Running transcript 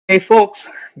Hey folks,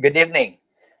 good evening.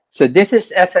 So this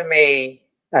is FMA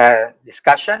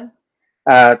Discussion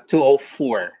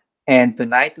 204, and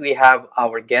tonight we have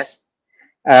our guest,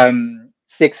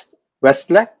 Sixt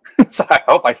Wetzler. So I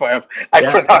hope I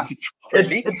Yeah, pronounced it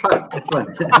properly. it's fine. It's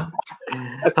fine.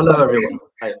 Hello, everyone.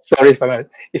 Hi. Sorry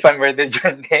if I murdered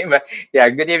your name. But yeah,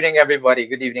 good evening everybody.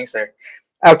 Good evening, sir.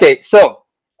 Okay, so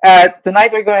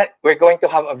tonight we're going to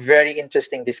have a very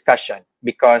interesting discussion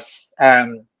because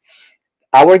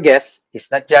our guest is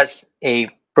not just a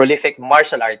prolific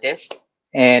martial artist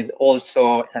and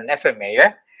also an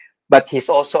FMA, but he's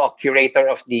also a curator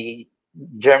of the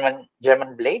German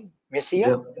Blade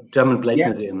Museum. German Blade Yeah.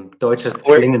 Museum, So Deutsches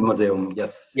we're, Klingenmuseum.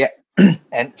 Yes. yeah,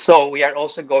 and so we are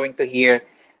also going to hear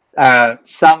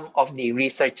some of the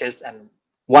researches and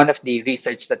one of the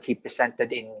research that he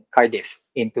presented in Cardiff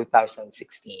in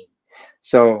 2016.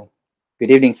 So,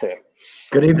 good evening, sir.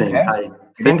 Good evening. Okay. Hi.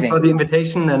 Good Thanks for evening. the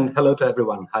invitation and hello to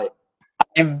everyone. Hi.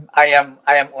 I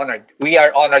am honored. We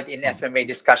are honored in FMA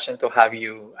discussion to have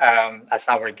you as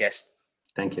our guest.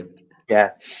 Thank you.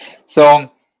 Yeah.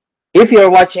 So if you're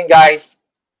watching, guys,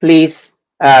 please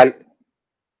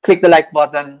click the like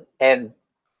button and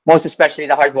most especially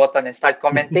the heart button and start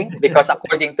commenting because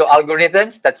according to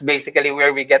algorithms, that's basically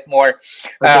where we get more,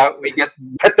 Okay. we get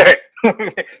better,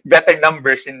 better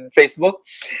numbers in Facebook.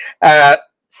 Uh,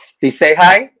 please say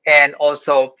hi and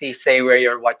also please say where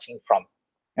you're watching from.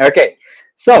 Okay.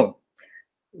 So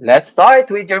let's start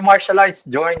with your martial arts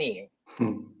journey.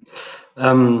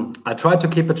 I tried to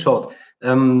keep it short.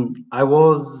 I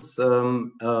was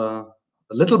a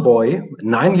little boy,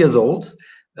 9 years old,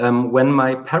 when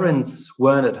my parents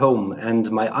weren't at home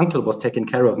and my uncle was taking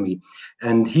care of me.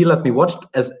 And he let me watch,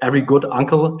 as every good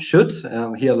uncle should.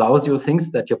 He allows you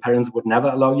things that your parents would never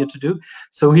allow you to do.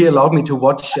 So he allowed me to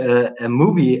watch a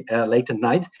movie late at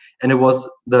night, and it was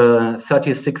the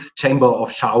 36th Chamber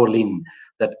of Shaolin,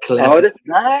 that Oh, classic. that's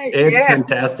nice. It's Yes.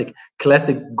 fantastic,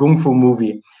 classic kung fu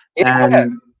movie. Yeah.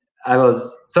 And I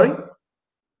was sorry.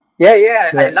 Yeah.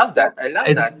 Yeah. I Yeah, love that. I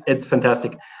love that. it's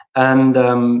fantastic. And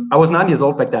I was 9 years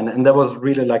old back then, and that was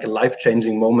really like a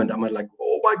life-changing moment. I'm like,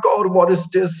 oh my God, what is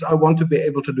this? I want to be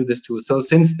able to do this too. So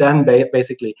since then,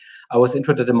 basically, I was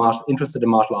interested in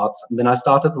martial arts. And then I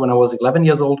started when I was 11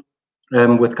 years old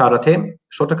with karate,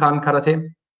 Shotokan karate,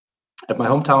 at my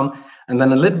hometown. And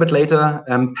then a little bit later,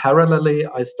 parallelly,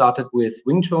 I started with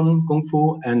Wing Chun Kung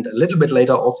Fu, and a little bit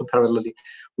later, also parallelly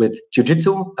with Jiu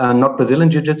Jitsu, not Brazilian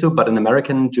Jiu Jitsu, but an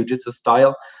American Jiu Jitsu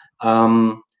style.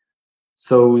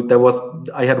 So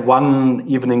I had one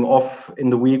evening off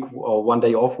in the week or one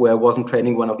day off where I wasn't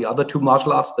training one of the other two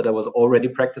martial arts that I was already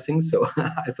practicing. So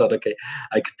I thought, okay,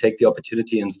 I could take the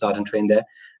opportunity and start and train there.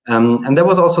 And that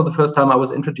was also the first time I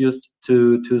was introduced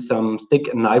to some stick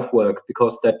and knife work,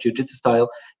 because that jiu-jitsu style,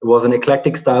 it was an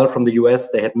eclectic style from the US.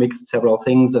 They had mixed several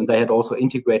things and they had also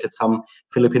integrated some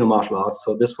Filipino martial arts.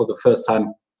 So this was the first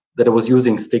time that I was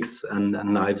using sticks and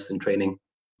knives in training.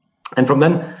 And from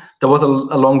then, there was a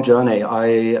long journey.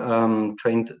 I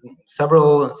trained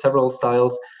several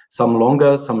styles, some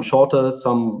longer, some shorter,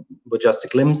 some were just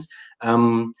glimpse.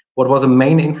 What was a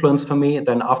main influence for me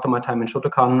then after my time in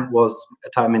Shotokan was a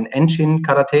time in Enshin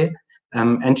Karate.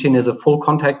 Enshin is a full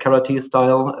contact karate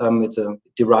style. It's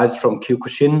derived from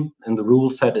Kyokushin, and the rule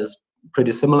set is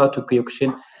pretty similar to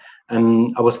Kyokushin.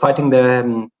 And I was fighting there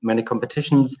in many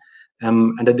competitions,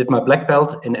 and I did my black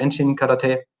belt in Enshin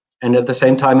Karate. And at the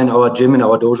same time, in our gym, in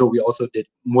our dojo, we also did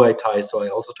Muay Thai. So I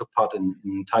also took part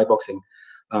in Thai boxing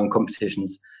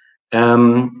competitions.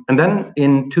 And then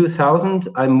in 2000,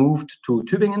 I moved to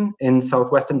Tübingen in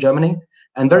southwestern Germany.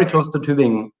 And very close to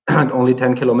Tübingen, only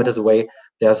 10 kilometers away,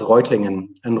 there's Reutlingen.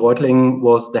 And Reutlingen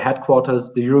was the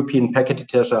headquarters, the European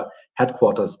Packetitischer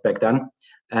headquarters back then.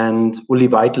 And Uli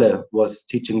Weidle was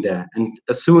teaching there. And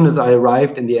as soon as I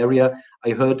arrived in the area, I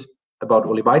heard about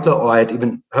Uli Weidle, or I had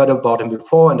even heard about him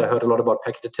before, and I heard a lot about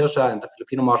Packetitischer and the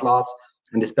Filipino martial arts,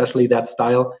 and especially that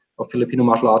style of Filipino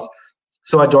martial arts.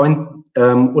 So I joined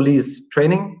Uli's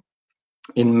training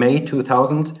in May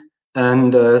 2000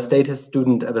 and stayed his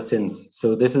student ever since.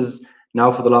 So this is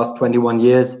now, for the last 21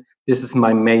 years, this is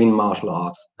my main martial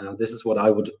art. This is what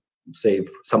I would say if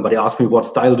somebody asked me, what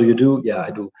style do you do? Yeah,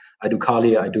 I do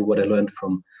Kali. I do what I learned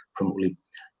from Uli.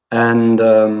 And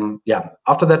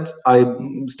after that, I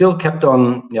still kept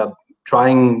on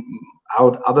trying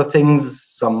out other things,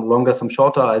 some longer, some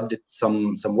shorter. I did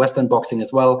some Western boxing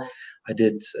as well. I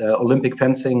did Olympic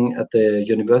fencing at the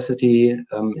university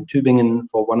in Tübingen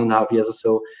for 1.5 years or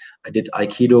so. I did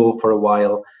Aikido for a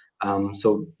while.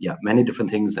 So many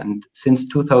different things. And since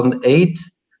 2008,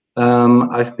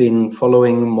 I've been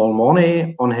following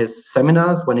Molmone on his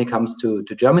seminars when he comes to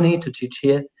Germany to teach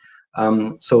here.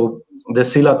 So the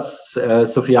Silat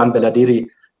Sufyan Beladiri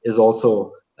is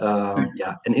also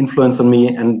an influence on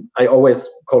me, and I always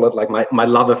call it like my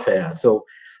love affair. So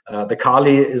the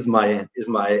Kali is my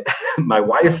my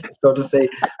wife, so to say,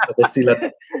 but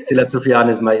the Silat Sufyan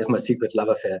is my secret love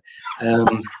affair.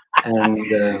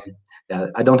 Yeah,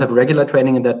 I don't have regular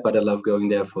training in that, but I love going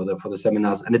there for the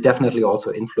seminars, and it definitely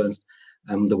also influenced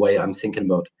the way I'm thinking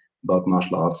about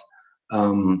martial arts.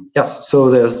 Yes, so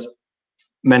there's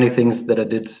many things that I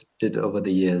did over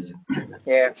the years.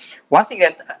 Yeah, one thing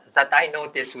that I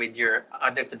noticed with your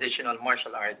other traditional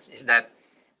martial arts is that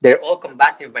they're all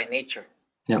combative by nature.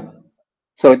 Yeah.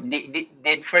 So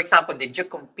did for example, did you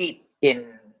compete in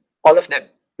all of them,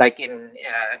 like in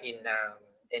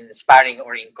sparring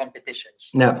or in competitions?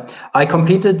 Yeah, I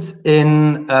competed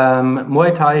in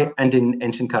Muay Thai and in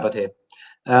ancient karate.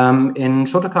 In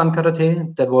Shotokan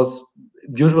karate, that was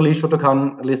usually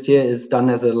Shotokan, at least here, is done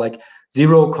as a like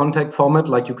zero contact format,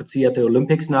 like you could see at the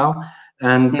Olympics now.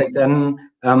 And back then,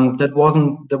 that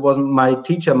wasn't my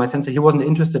teacher, my sensei. He wasn't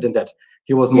interested in that.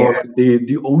 He was more like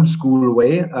the old school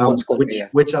way,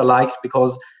 which I liked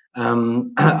because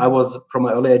I was from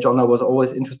an early age on. I was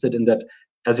always interested in that,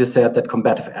 as you said, that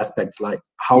combative aspects, like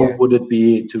how would it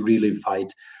be to really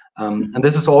fight. And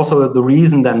this is also the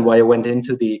reason then why I went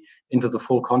into the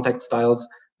full contact styles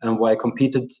and why I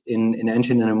competed in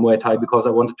Enshin and in Muay Thai, because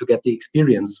I wanted to get the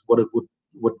experience, what it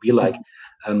would be like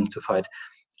to fight.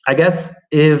 I guess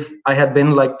if I had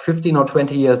been like 15 or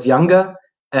 20 years younger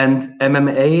and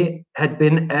MMA had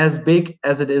been as big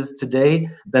as it is today,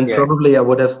 then probably I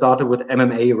would have started with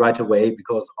MMA right away,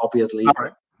 because obviously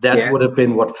that would have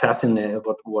been what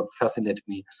fascinated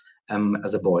me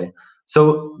as a boy.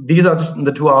 So these are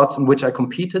the two arts in which I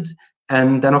competed.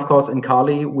 And then, of course, in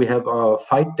Kali, we have our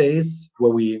fight days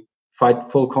where we fight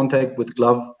full contact with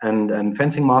glove and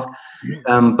fencing mask.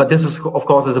 But this is, of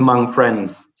course, is among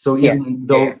friends. So even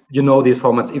though you know these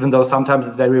formats, even though sometimes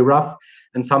it's very rough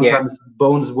and sometimes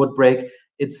bones would break,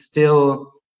 it's still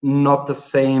not the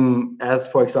same as,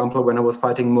 for example, when I was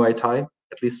fighting Muay Thai,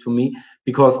 at least for me,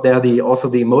 because there also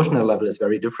the emotional level is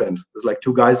very different. It's like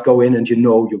two guys go in and you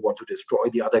want to destroy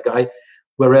the other guy.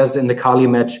 Whereas in the Kali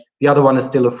match, the other one is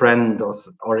still a friend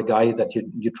or a guy that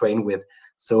you train with.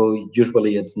 So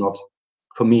usually it's not,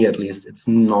 for me at least, it's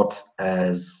not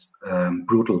as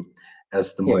brutal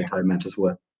as the Muay Thai matches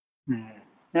were.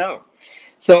 No.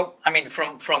 So I mean,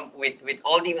 from with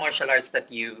all the martial arts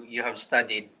that you have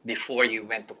studied before you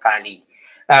went to Kali,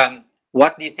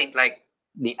 what do you think like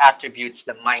the attributes,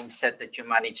 the mindset that you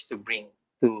managed to bring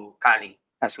to Kali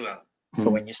as well? So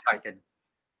when you started.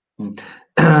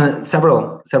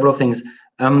 Several things.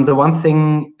 The one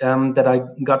thing that I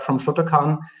got from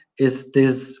Shotokan is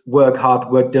this: work hard,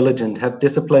 work diligent, have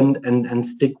discipline, and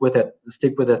stick with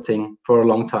that thing for a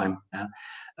long time.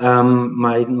 Yeah.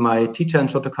 My teacher in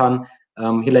Shotokan,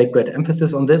 he laid great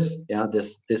emphasis on this. Yeah,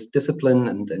 this discipline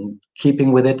and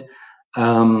keeping with it.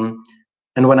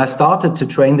 And when I started to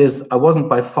train this, I wasn't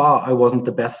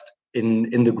the best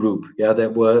in the group. Yeah, there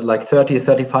were like 30,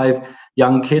 35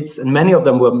 young kids, and many of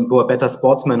them were better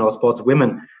sportsmen or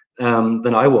sportswomen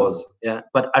than I was. Yeah,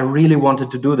 but I really wanted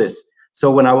to do this.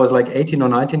 So when I was like 18 or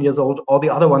 19 years old, all the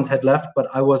other ones had left, but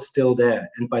I was still there.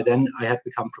 And by then I had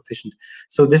become proficient.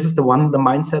 So this is the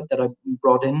mindset that I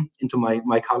brought into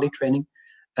my Kali training.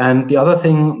 And the other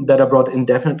thing that I brought in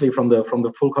definitely from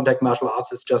the full contact martial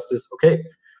arts is just this, okay,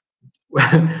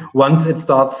 once it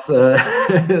starts,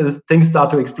 things start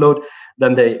to explode,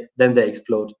 then they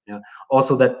explode. Yeah.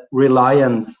 Also that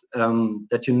reliance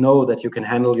that that you can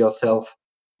handle yourself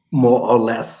more or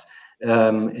less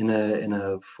in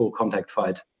a full contact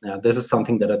fight. This is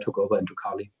something that I took over into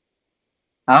Kali.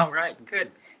 All right,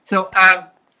 good. So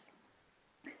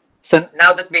so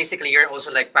now that basically you're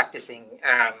also like practicing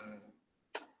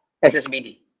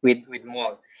SSBD with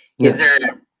Mol, is there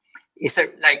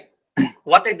like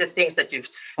what are the things that you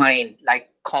find like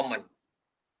common?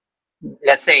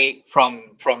 Let's say from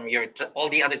your all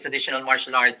the other traditional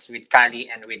martial arts with Kali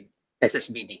and with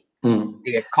SSBD,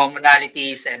 the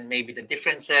commonalities and maybe the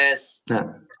differences.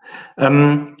 Yeah.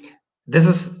 This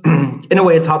is, in a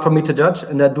way, it's hard for me to judge,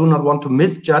 and I do not want to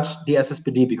misjudge the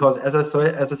SSBD, because as I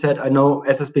said, I know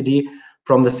SSBD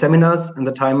from the seminars and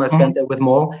the time I spent there with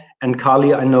Mol, and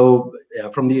Kali I know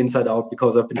from the inside out,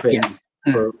 because I've been training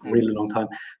for a really long time.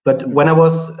 But when I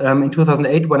was in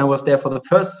 2008, when I was there for the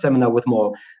first seminar with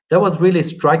Mol, that was really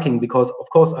striking, because of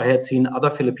course I had seen other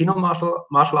Filipino martial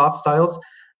arts styles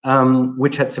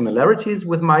which had similarities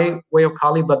with my way of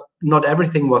Kali, but not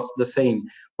everything was the same.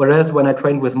 Whereas when I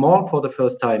trained with Mol for the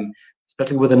first time,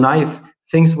 especially with a knife,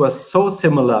 things were so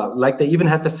similar. Like they even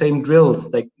had the same drills.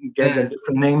 They gave them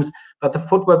different names, but the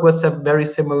footwork was very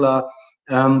similar.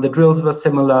 The drills were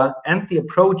similar, and the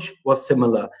approach was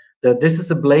similar. That this is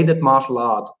a bladed martial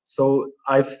art, so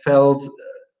I felt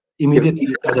immediately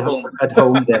at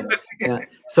home there. Yeah.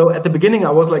 So at the beginning,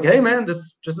 I was like, "Hey, man, this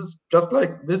is just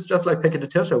like Peke de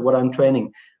Tirche, what I'm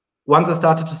training." Once I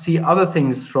started to see other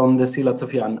things from the Silat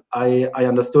Sofyan, I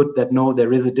understood that no,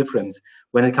 there is a difference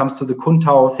when it comes to the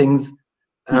Kuntao things.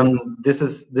 This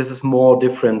is more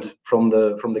different from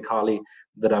the Kali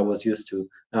that I was used to.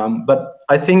 But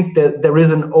I think that there is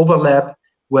an overlap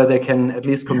where they can at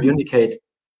least communicate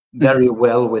very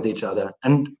well with each other.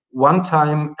 And one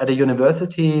time at a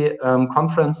university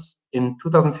conference in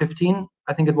 2015,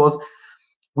 I think it was,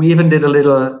 we even did a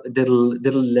little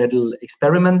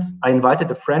experiment. I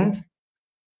invited a friend,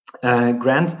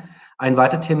 Grant. I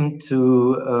invited him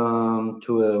to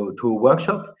a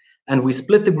workshop, and we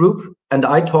split the group. And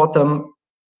I taught them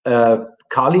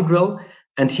Kali drill,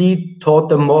 and he taught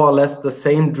them more or less the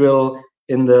same drill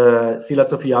in the Silat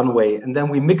Sofyan way. And then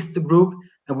we mixed the group,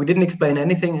 and we didn't explain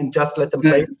anything and just let them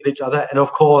play with each other. And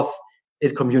of course,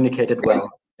 it communicated well.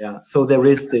 Yeah. So there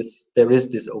is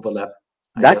this overlap.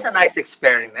 That's a nice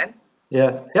experiment.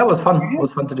 Yeah. Yeah, it was fun. It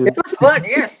was fun to do. It was fun,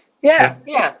 yes. Yeah.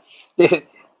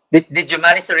 Did you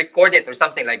manage to record it or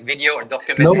something like video or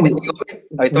document? No,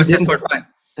 or it was just for fun.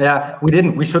 Yeah, we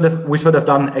didn't. We should have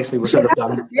done. Actually, we should have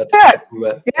done.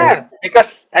 Yeah.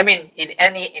 Because I mean, in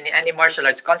any martial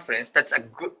arts conference, that's a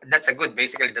good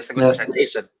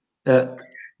presentation.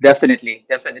 Definitely.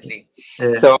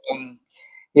 So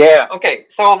okay.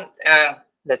 So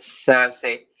let's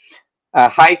say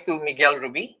hi to Miguel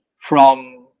Ruby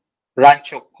from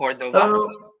Rancho Cordova.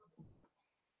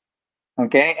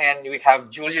 Okay, and we have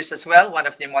Julius as well, one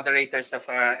of the moderators of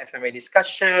our FMA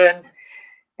discussion.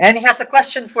 And he has a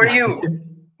question for you.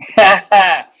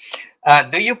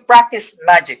 Do you practice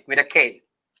magic with a K?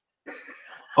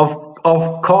 Of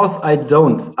course I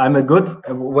don't. I'm a good.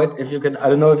 What if you can? I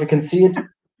don't know if you can see it.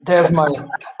 There's my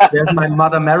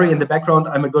Mother Mary in the background.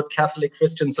 I'm a good Catholic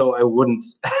Christian, so I wouldn't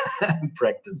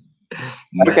practice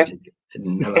magic.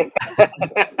 Never.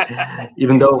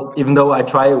 even though I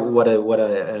try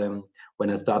when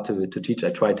I start to teach, I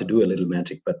try to do a little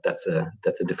magic, but that's a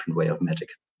different way of magic,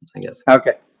 I guess.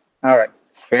 Okay. All right.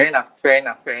 Fair enough.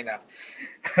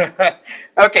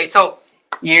 Okay, so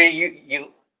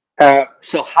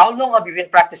so how long have you been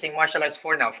practicing martial arts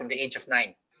for now? From the age of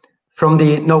 9? From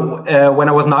the when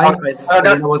I was 9, I saw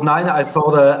the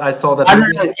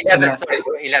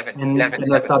 11.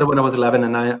 And I started when I was 11,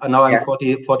 and now I'm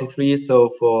 43, so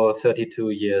for 32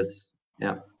 years.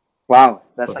 Yeah. Wow,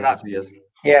 that's a lot. Years.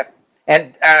 Yeah,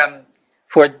 and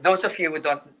for those of you who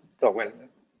don't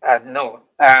know,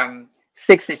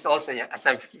 Sixt is also, as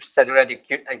I've said already,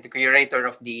 the curator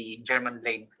of the German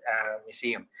Blade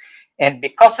Museum, and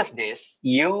because of this,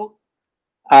 you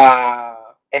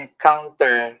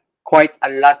encounter quite a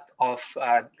lot of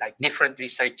like different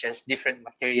researches, different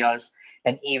materials,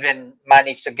 and even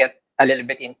managed to get a little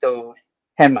bit into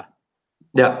FMA.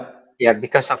 Yeah,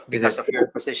 because of your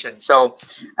position. So,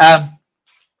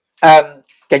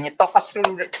 can you talk us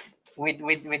through with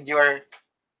your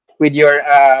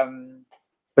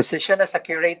position as a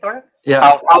curator?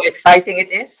 Yeah. How exciting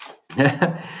it is?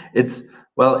 It's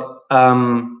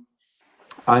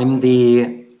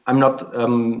I'm not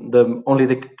only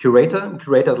the curator.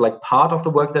 Curator is like part of the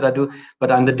work that I do,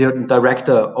 but I'm the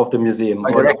director of the museum.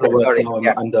 I'm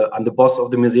the boss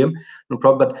of the museum. No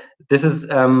problem. But this is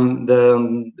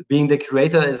being the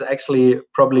curator is actually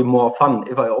probably more fun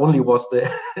if I only was the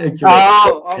curator.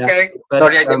 Oh, okay. Yeah. But,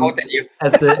 sorry, I demoted you.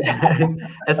 as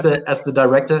the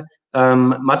director,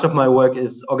 much of my work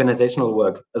is organizational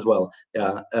work as well.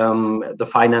 Yeah, the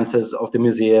finances of the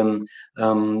museum,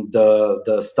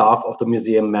 the staff of the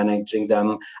museum, managing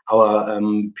them, our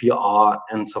PR,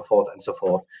 and so forth and so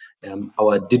forth.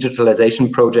 Our digitalization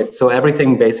project. So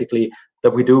everything basically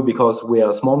that we do, because we are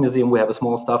a small museum, we have a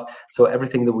small staff. So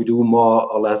everything that we do more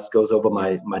or less goes over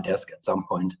my desk at some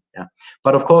point. Yeah,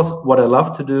 but of course, what I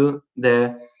love to do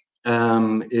there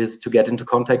is to get into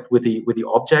contact with the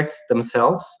objects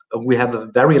themselves. We have a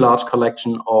very large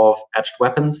collection of etched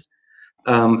weapons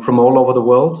from all over the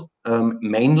world,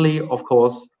 mainly, of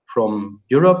course, from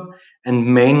Europe, and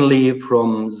mainly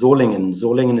from Solingen.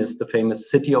 Solingen is the famous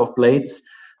city of blades.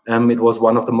 It was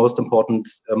one of the most important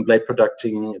blade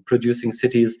producing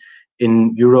cities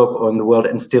in Europe or in the world,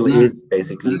 and still is,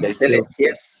 basically. They still,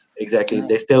 yes, exactly.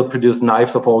 They still produce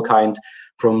knives of all kinds,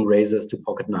 from razors to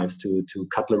pocket knives to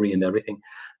cutlery and everything.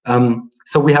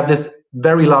 So we have this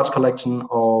very large collection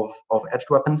of etched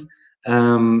weapons,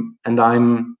 and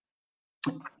I'm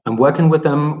I'm working with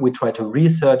them. We try to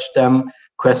research them.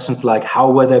 Questions like how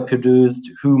were they produced,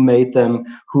 who made them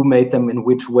in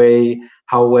which way,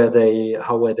 how were they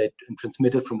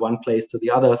transmitted from one place to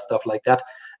the other, stuff like that.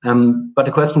 But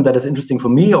the question that is interesting for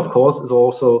me, of course, is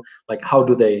also like how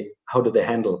do they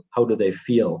handle, how do they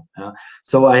feel?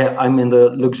 So I'm in the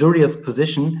luxurious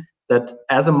position that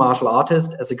as a martial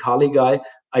artist, as a Kali guy,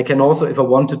 I can also, if I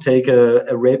want to take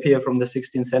a rapier from the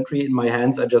 16th century in my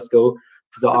hands, I just go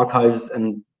to the archives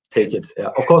and take it. Yeah.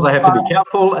 Of course, I have to be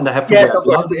careful and I have to wear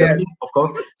gloves and everything, of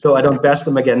course, so I don't bash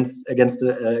them against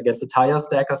the tire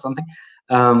stack or something.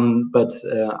 But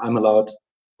I'm allowed,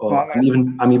 or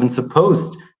I'm even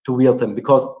supposed to wield them,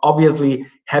 because obviously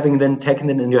having them taken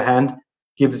in your hand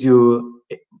gives you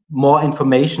more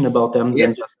information about them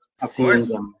than just seeing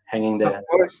them hanging there. Of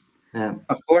course. Yeah.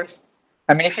 Of course.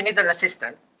 I mean, if you need an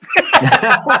assistant.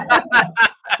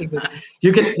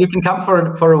 You can come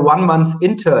for a 1 month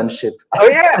internship. Oh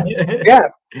yeah.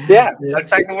 I'll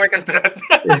try to work on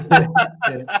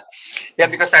that. Yeah,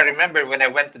 because I remember when I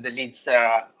went to the Leeds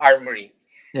Armory.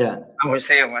 Yeah. I was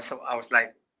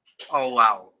like, oh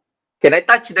wow. Can I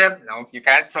touch them? No, you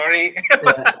can't. Sorry.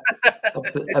 Yeah,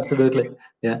 absolutely.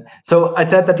 Yeah. So I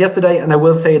said that yesterday, and I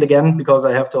will say it again because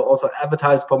I have to also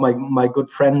advertise for my good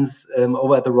friends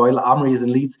over at the Royal Armories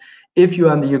in Leeds. If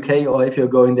you're in the UK or if you're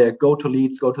going there, go to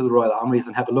Leeds, go to the Royal Armories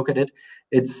and have a look at it.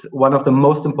 It's one of the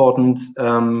most important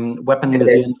weapon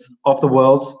museums of the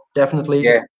world, definitely.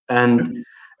 Yeah. And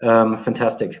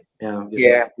fantastic.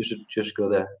 Yeah. You should go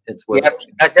there. It's worth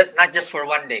it. Not just for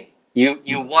 1 day.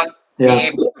 You want be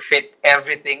able to fit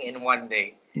everything in 1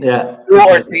 day. Yeah. 2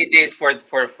 or 3 days for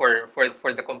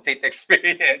the complete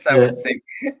experience, I would say.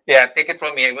 Yeah, take it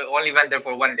from me. I only went there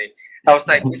for 1 day. I was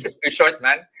like, this is too short,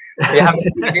 man. We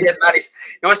didn't manage.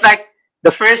 It was like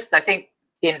the first, I think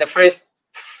in the first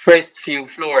few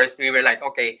floors, we were like,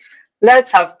 okay, let's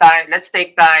have time. Let's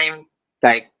take time,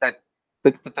 like that,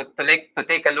 to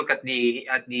take a look at the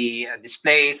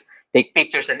displays, take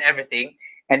pictures and everything,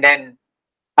 and then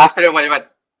after a while,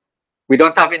 we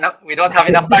don't have enough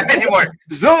time anymore.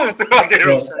 Zoom through the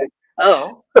rooms.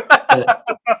 Oh.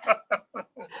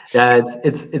 Yeah,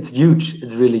 it's huge.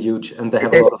 It's really huge, and they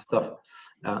have a lot of stuff.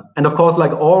 And of course,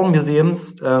 like all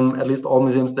museums, at least all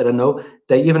museums that I know,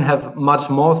 they even have much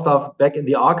more stuff back in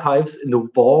the archives, in the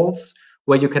vaults,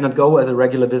 where you cannot go as a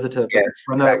regular visitor. Yes,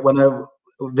 when I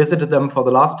visited them for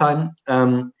the last time,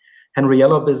 Henry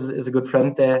Yellop is a good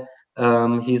friend there.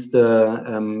 He's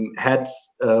the head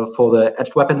for the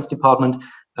edged weapons department.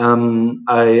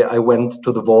 I went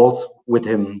to the vaults with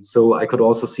him, so I could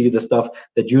also see the stuff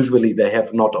that usually they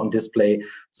have not on display.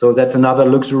 So that's another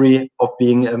luxury of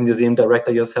being a museum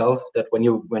director yourself, that when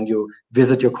you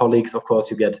visit your colleagues, of course,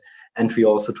 you get entry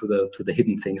also to the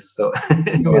hidden things. So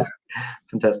it was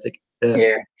fantastic.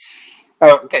 Yeah.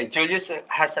 Oh, okay, Julius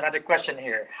has another question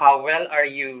here. How well are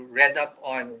you read up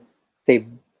on the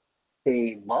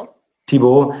Thibault?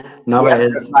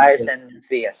 Navaez, and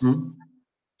Vias.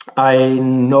 I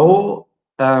know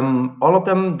all of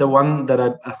them. The one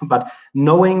that but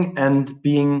knowing and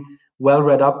being well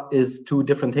read up is two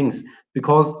different things,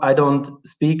 because I don't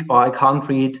speak or I can't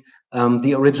read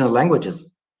the original languages.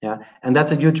 Yeah, and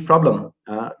that's a huge problem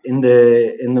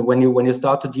when you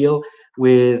start to deal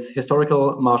with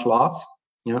historical martial arts.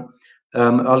 Yeah,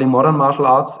 early modern martial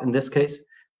arts in this case.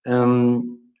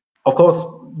 Of course,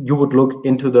 you would look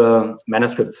into the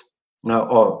manuscripts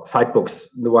or fight books.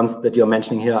 The ones that you're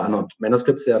mentioning here are not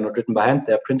manuscripts; they are not written by hand;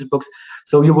 they are printed books.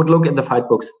 So you would look at the fight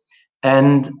books,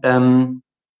 and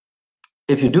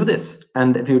if you do this,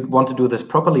 and if you want to do this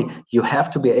properly, you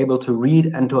have to be able to read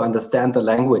and to understand the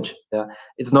language. Yeah?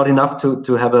 It's not enough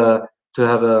to have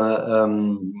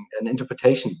an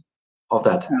interpretation of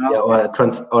that,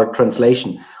 or a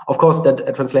translation. Of course, that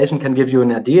a translation can give you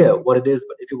an idea what it is,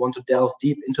 but if you want to delve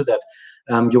deep into that,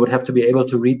 you would have to be able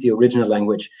to read the original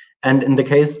language. And in the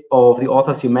case of the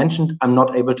authors you mentioned, I'm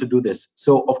not able to do this.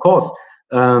 So of course,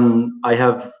 I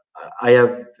have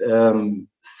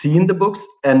seen the books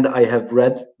and I have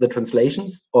read the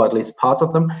translations, or at least parts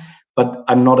of them, but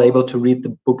I'm not able to read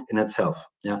the book in itself.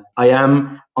 Yeah, I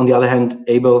am, on the other hand,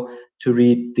 able to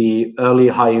read the early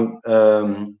high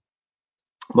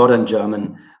modern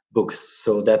German books,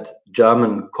 so that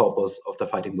German corpus of the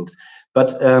fighting books.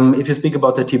 But if you speak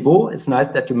about the Thibault, it's nice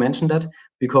that you mentioned that,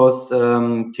 because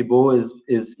Thibault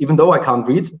is, even though I can't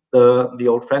read the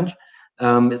old French,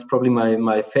 is probably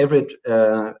my favorite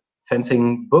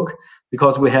fencing book,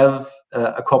 because we have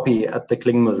a copy at the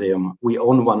Kling Museum. We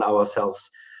own one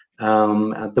ourselves.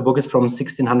 The book is from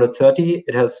 1630.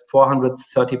 It has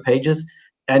 430 pages,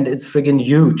 and it's friggin'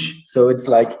 huge. So it's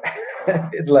like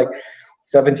it's like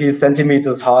 70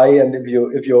 centimeters high, and if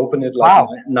you open it, like Wow.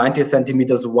 90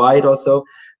 centimeters wide or so.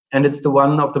 And it's the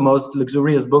one of the most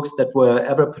luxurious books that were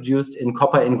ever produced in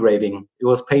copper engraving. It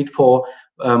was paid for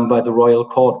by the royal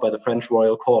court, by the French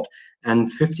royal court,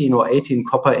 and 15 or 18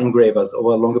 copper engravers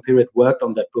over a longer period worked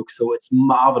on that book. So it's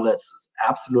marvelous. It's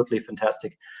absolutely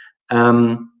fantastic.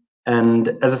 And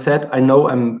as I said, I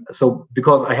know so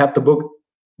because I have the book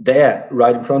there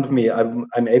right in front of me,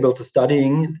 I'm able to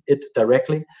studying it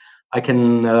directly. I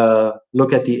can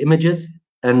look at the images,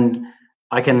 and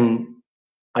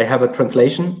I have a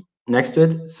translation next to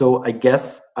it, so I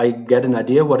guess I get an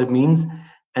idea what it means,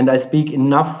 and I speak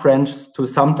enough French to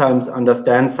sometimes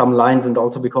understand some lines, and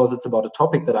also because it's about a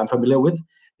topic that I'm familiar with.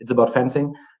 It's about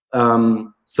fencing.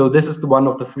 So this is the one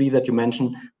of the three that you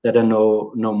mentioned that I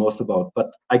know most about.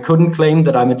 But I couldn't claim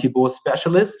that I'm a Thibaut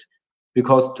specialist,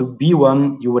 because to be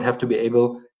one, you would have to be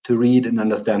able to read and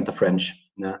understand the French.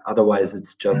 Otherwise,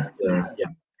 it's just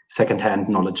second-hand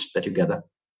knowledge that you gather.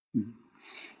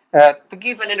 To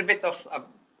give a little bit of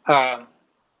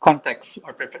context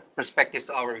or perspective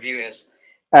to our viewers,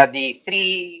 the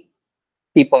three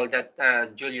people that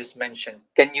Julius mentioned,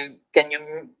 can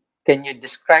you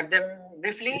describe them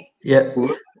briefly? Yeah.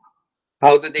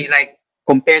 How do they like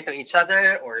compare to each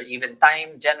other, or even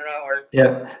time, genre, or?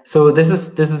 Yeah. So this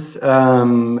is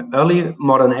early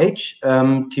modern age.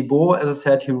 Thibaut, as I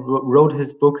said, he wrote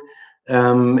his book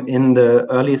in the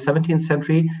early 17th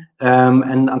century,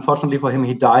 and unfortunately for him,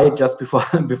 he died just before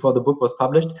the book was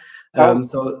published.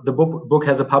 So the book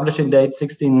has a publishing date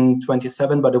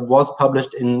 1627, but it was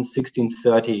published in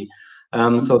 1630.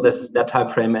 So this is that time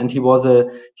frame, and he was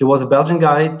a Belgian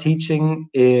guy teaching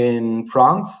in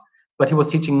France, but he was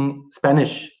teaching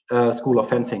Spanish school of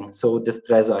fencing. So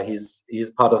Destreza,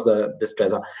 he's part of the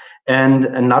Destreza, and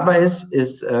Narvaez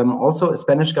is also a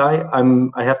Spanish guy.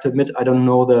 I have to admit I don't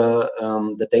know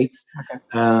the dates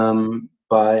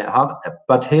by heart,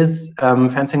 but his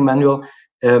fencing manual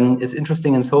is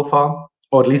interesting in so far,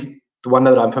 or at least the one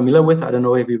that I'm familiar with. I don't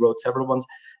know if he wrote several ones.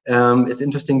 It's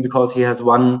interesting because he has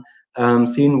one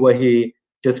scene where he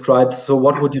describes, so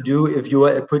what would you do if you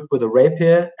are equipped with a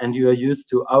rapier and you are used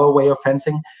to our way of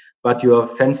fencing, but you are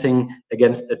fencing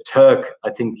against a Turk,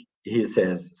 I think he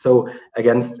says. So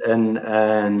against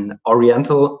an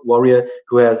Oriental warrior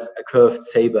who has a curved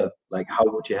saber, like how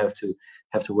would you have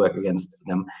to work against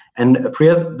them? And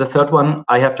Frias, the third one,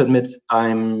 I have to admit,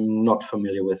 I'm not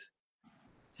familiar with.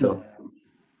 So.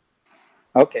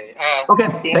 Okay.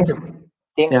 Okay, thank you.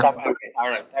 Okay, all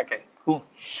right, okay, cool.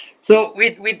 So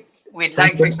with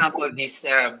like, for example, these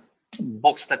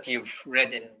books that you've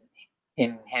read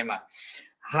in HEMA,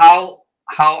 how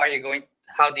are you going?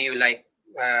 How do you like?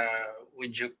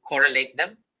 Would you correlate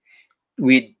them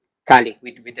with Kali,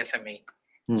 with FMA?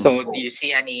 So do you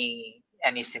see any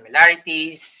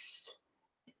similarities?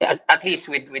 At least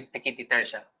with Pekiti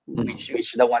Tertia, which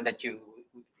is the one that you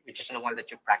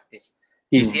practice.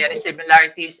 Do you see any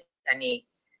similarities? Any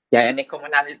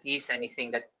commonalities?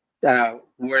 Anything that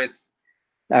worth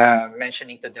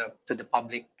mentioning to the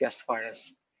public as far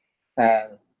as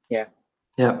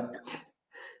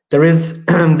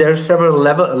There are several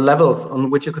levels on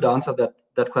which you could answer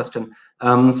that question.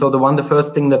 So the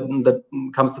first thing that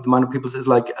comes to the mind of people is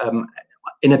like,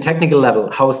 in a technical level,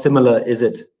 how similar is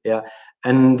it? Yeah.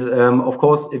 And of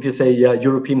course, if you say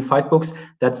European fight books,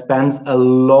 that spans a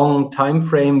long time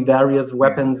frame, various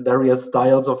weapons, various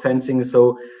styles of fencing.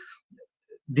 So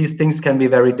these things can be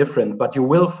very different. But you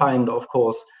will find, of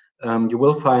course,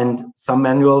 some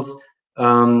manuals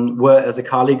where, as a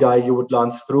Kali guy, you would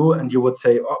glance through and you would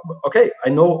say, oh, okay, I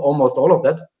know almost all of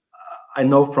that. I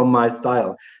know from my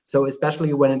style. So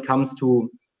especially when it comes to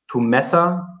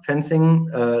Messer fencing,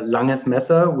 Langes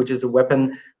Messer, which is a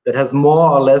weapon that has more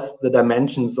or less the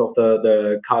dimensions of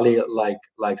the Kali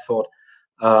like sword,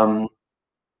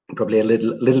 probably a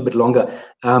little bit longer.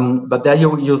 But there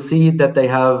you'll see that they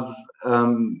have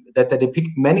that they depict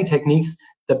many techniques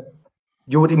that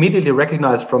you would immediately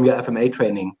recognize from your FMA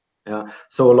training.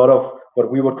 So a lot of what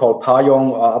we would call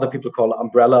payong, or other people call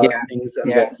umbrella things,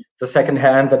 and the second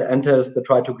hand that enters, the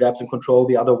try to grabs and control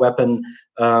the other weapon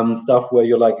stuff, where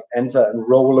you like enter and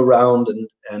roll around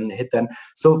and hit them.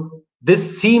 So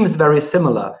this seems very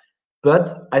similar,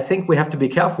 but I think we have to be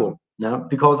careful now,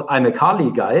 because I'm a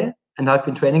Kali guy and I've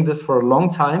been training this for a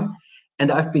long time,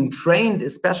 and I've been trained,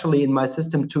 especially in my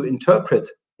system, to interpret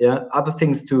other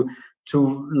things, to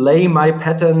lay my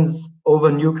patterns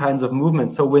over new kinds of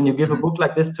movements. So when you give a book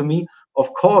like this to me,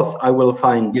 of course I will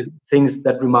find things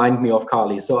that remind me of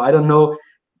Kali. So I don't know,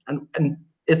 and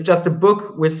it's just a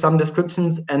book with some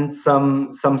descriptions and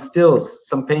some stills,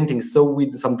 some paintings,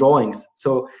 some drawings.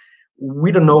 So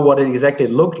we don't know what it exactly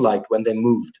looked like when they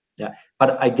moved. Yeah,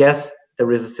 but I guess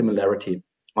there is a similarity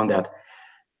on that.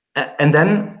 And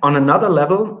then on another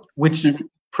level, which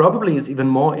probably is even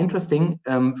more interesting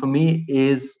for me,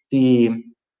 is the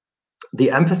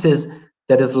emphasis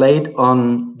that is laid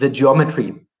on the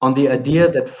geometry, on the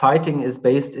idea that fighting is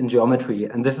based in geometry.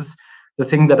 And this is the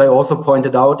thing that I also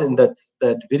pointed out in that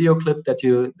video clip that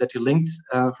you linked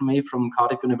for me from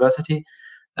Cardiff University,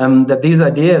 that these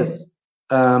ideas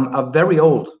are very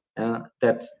old,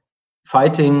 that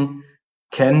fighting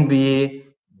can be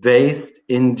based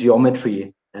in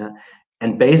geometry,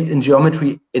 and based in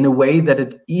geometry in a way that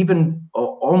it even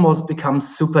almost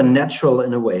becomes supernatural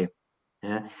in a way.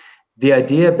 The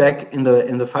idea back in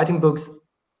the fighting books,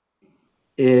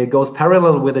 it goes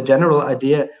parallel with the general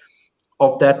idea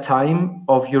of that time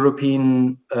of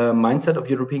European mindset, of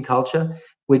European culture,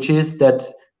 which is that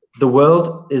the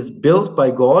world is built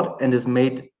by God and is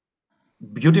made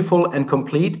beautiful and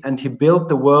complete, and he built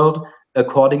the world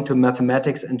according to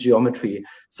mathematics and geometry.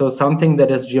 So something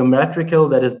that is geometrical,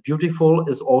 that is beautiful,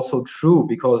 is also true,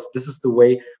 because this is the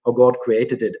way how God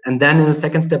created it. And then in the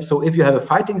second step, so if you have a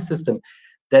fighting system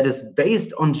that is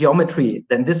based on geometry,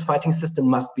 then this fighting system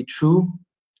must be true,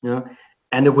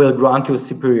 and it will grant you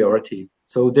superiority.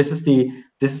 So this is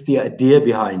the idea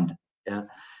behind.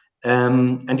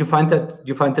 And you find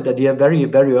that idea very,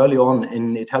 very early on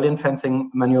in Italian fencing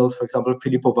manuals. For example,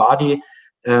 Filippo Vadi,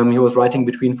 he was writing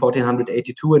between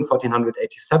 1482 and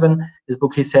 1487. His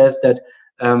book, he says that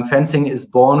fencing is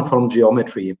born from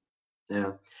geometry.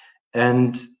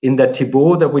 And in that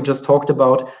Thibaut that we just talked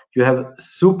about, you have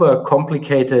super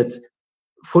complicated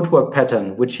footwork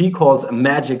pattern, which he calls a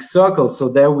magic circle. So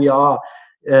there we are,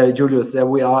 Julius, there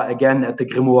we are again at the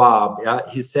grimoire.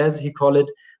 He says he call it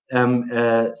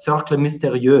cercle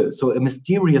mystérieux, so a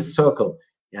mysterious circle.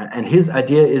 And his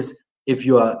idea is, if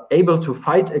you are able to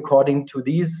fight according to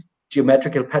these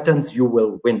geometrical patterns, you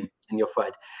will win in your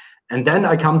fight. And then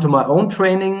I come to my own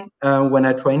training when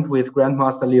I trained with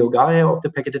Grandmaster Leo Gahe of the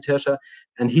Pekete-Tirsche,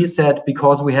 and he said,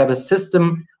 because we have a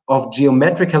system of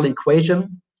geometrical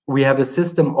equation, we have a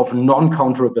system of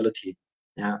non-counterability.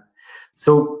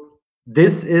 So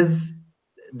this is,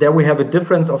 there we have a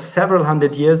difference of several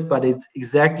hundred years, but it's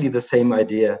exactly the same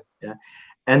idea.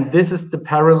 And this is the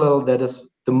parallel that is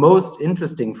the most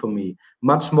interesting for me,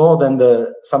 much more than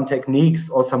some techniques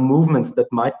or some movements that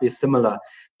might be similar,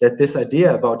 that this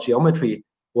idea about geometry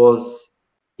was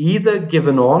either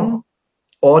given on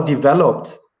or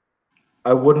developed.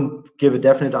 I wouldn't give a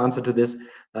definite answer to this,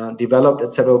 developed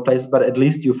at several places, but at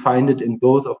least you find it in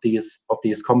both of these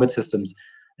combat systems,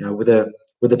 with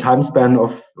a time span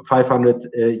of 500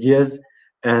 years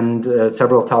and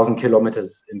several thousand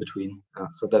kilometers in between.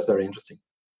 So that's very interesting.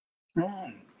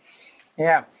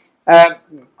 Yeah.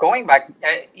 Going back,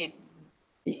 you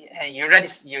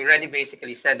already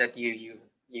basically said that you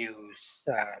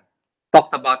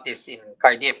talked about this in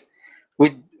Cardiff.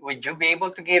 Would you be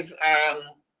able to give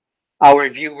our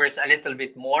viewers a little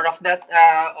bit more of that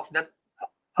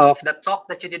talk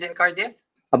that you did in Cardiff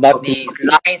about these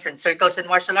lines and circles in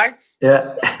martial arts?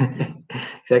 Yeah,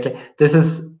 exactly. This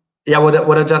is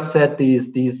what I just said.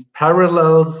 These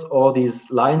parallels or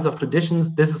these lines of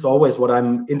traditions. This is always what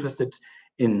I'm interested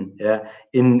in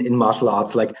martial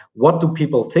arts. Like, what do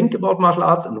people think about martial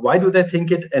arts, and why do they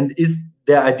think it? And is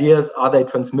their ideas, are they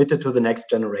transmitted to the next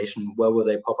generation? Where will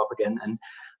they pop up again? And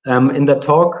in that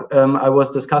talk, I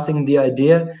was discussing the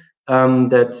idea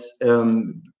that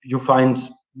you find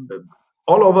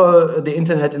all over the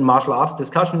internet in martial arts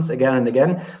discussions again and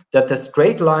again, that the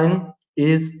straight line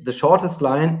is the shortest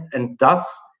line and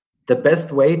thus the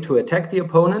best way to attack the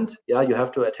opponent. You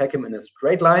have to attack him in a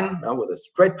straight line with a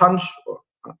straight punch or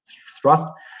thrust,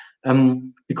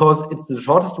 because it's the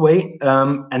shortest way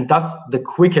and thus the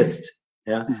quickest.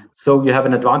 So you have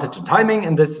an advantage in timing,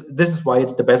 and this is why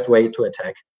it's the best way to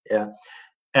attack.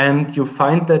 And you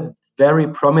find that very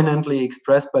prominently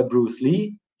expressed by Bruce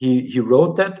Lee. He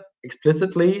wrote that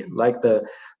explicitly, like the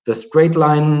straight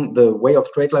line, the way of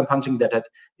straight line punching, that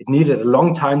it needed a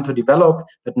long time to develop,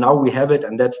 but now we have it,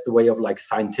 and that's the way of like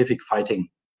scientific fighting.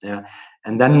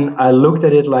 And then I looked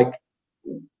at it like,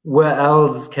 where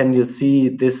else can you see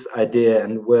this idea,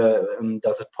 and where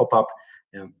does it pop up?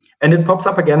 And it pops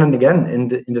up again and again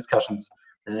in discussions,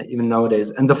 even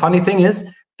nowadays. And the funny thing is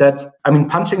that, I mean,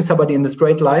 punching somebody in the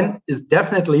straight line is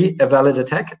definitely a valid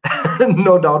attack.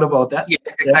 No doubt about that. Yes,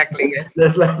 exactly. Yes.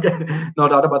 There's like no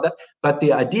doubt about that. But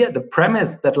the idea, the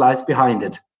premise that lies behind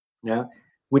it,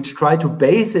 which try to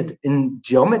base it in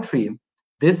geometry,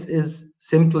 this is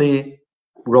simply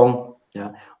wrong.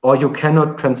 Or you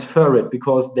cannot transfer it,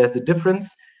 because there's a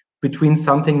difference between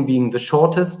something being the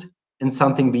shortest and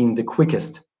something being the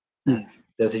quickest.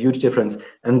 There's a huge difference.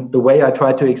 And the way I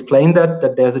try to explain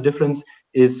that there's a difference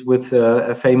is with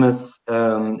a famous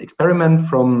experiment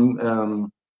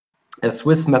from a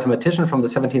Swiss mathematician from the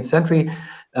 17th century.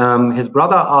 His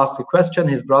brother asked a question.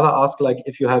 His brother asked, like,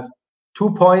 if you have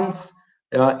 2 points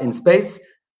in space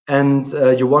and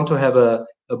you want to have a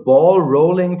ball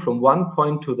rolling from one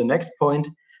point to the next point,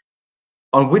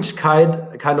 on which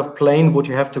kind of plane would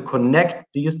you have to connect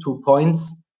these 2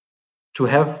 points to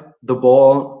have the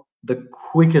ball the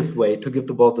quickest way, to give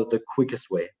the ball the quickest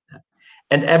way?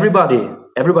 And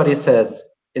everybody says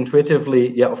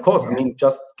intuitively, yeah, of course. I mean,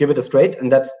 just give it a straight,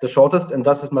 and that's the shortest, and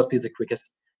thus it must be the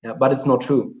quickest. Yeah, but it's not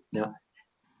true. Yeah.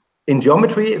 In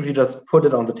geometry, if you just put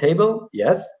it on the table,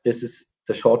 yes, this is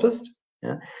the shortest.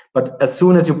 Yeah. But as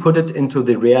soon as you put it into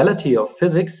the reality of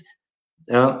physics,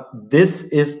 this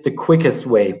is the quickest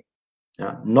way.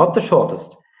 Yeah. Not the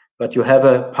shortest, but you have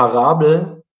a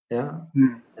parabol. Yeah.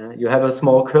 You have a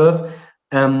small curve.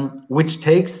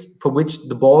 For which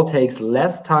the ball takes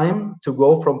less time to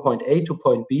go from point A to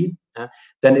point B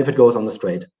than if it goes on the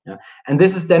straight. And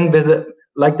this is then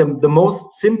the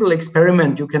most simple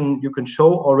experiment you can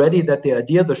show already, that the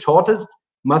idea the shortest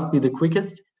must be the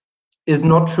quickest is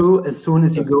not true as soon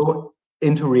as you go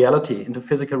into reality, into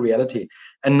physical reality.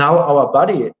 And now our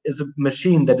body is a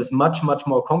machine that is much, much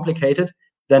more complicated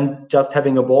than just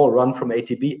having a ball run from A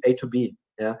to B.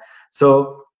 Yeah.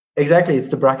 So exactly, it's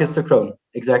the brachistochrone.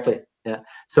 Exactly. Yeah.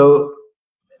 So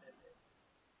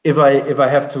if I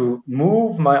have to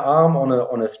move my arm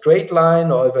on a straight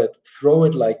line, or if I throw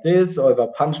it like this, or if I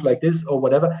punch like this, or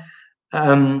whatever,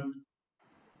 can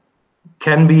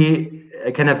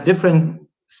have different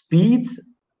speeds,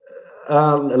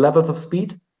 levels of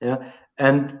speed. Yeah.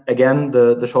 And again,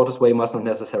 the shortest way must not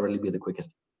necessarily be the quickest.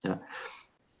 Yeah.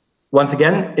 Once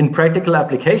again, in practical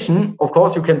application, of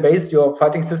course, you can base your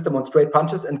fighting system on straight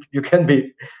punches, and you can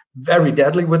be very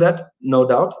deadly with that, no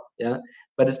doubt. Yeah,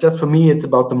 but it's just, for me, it's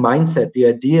about the mindset, the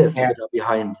ideas that are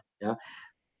behind. Yeah,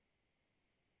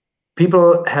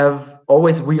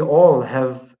 we all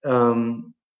have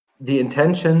the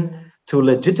intention to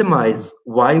legitimize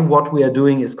why what we are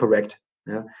doing is correct.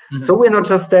 Yeah. So we're not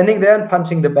just standing there and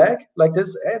punching the bag like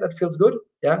this. Hey, that feels good.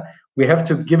 Yeah. We have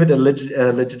to give it a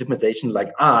legitimization,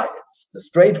 like, it's the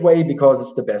straight way because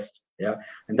it's the best. Yeah.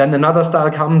 And then another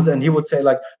style comes and he would say,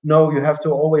 like, no, you have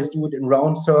to always do it in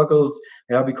round circles.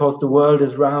 Yeah, because the world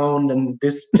is round and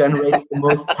this generates the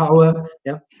most power.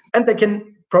 Yeah. And they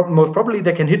can most probably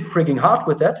they can hit frigging hard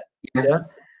with that. Yeah.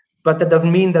 But that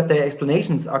doesn't mean that their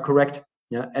explanations are correct.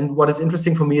 Yeah. And what is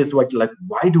interesting for me is like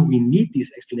why do we need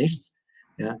these explanations?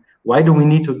 Yeah. Why do we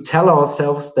need to tell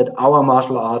ourselves that our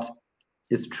martial art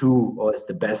is true, or is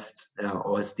the best,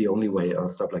 or is the only way, or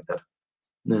stuff like that?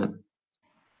 Yeah.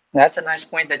 That's a nice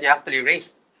point that you actually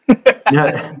raised.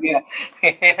 Yeah.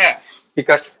 Yeah.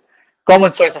 Because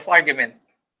common source of argument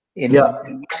in the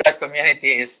martial arts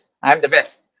community is, I'm the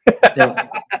best. Yeah.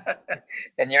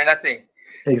 And you're nothing.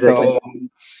 Exactly. So,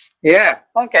 yeah.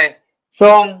 Okay.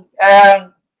 So,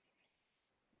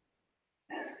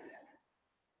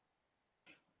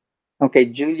 okay,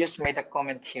 Julius made a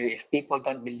comment here. If people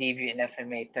don't believe you in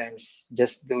FMA terms,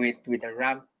 just do it with a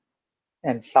ramp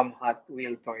and some hot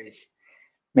wheel toys.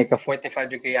 Make a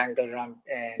 45-degree angle ramp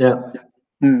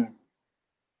and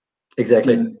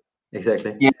Exactly.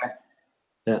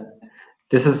 Yeah.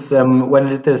 This is when I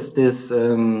did this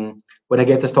when I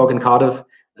gave this talk in Cardiff.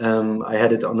 I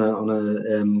had it on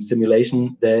a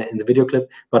simulation there in the video clip,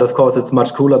 but of course it's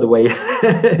much cooler the way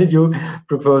you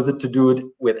propose it, to do it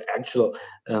with actual.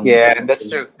 Yeah, that's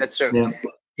true. That's true.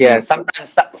 Yeah.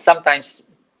 Sometimes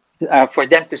for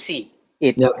them to see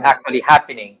it actually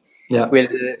happening,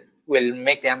 will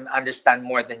make them understand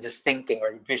more than just thinking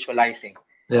or visualizing.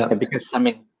 Yeah. Because I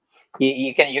mean,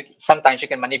 you sometimes you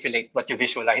can manipulate what you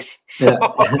visualize. So.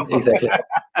 Yeah.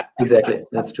 Exactly.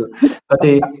 That's true. But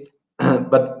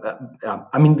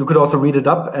I mean, you could also read it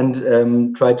up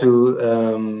and try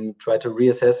to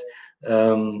reassess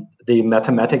the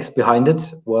mathematics behind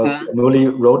it. Was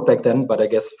Bernoulli wrote back then, but I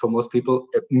guess for most people,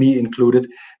 me included,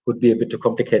 would be a bit too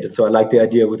complicated. So I like the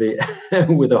idea with the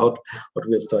with the hot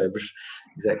wheels toy.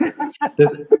 Exactly.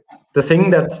 The thing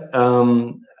that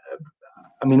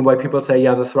I mean, why people say,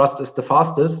 yeah, the thrust is the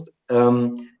fastest,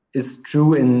 is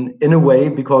true in a way,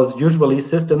 because usually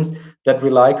systems that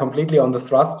rely completely on the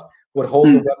thrust would hold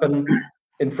the weapon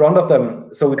in front of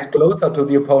them, so it's closer to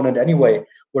the opponent anyway.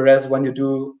 Whereas when you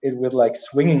do it with like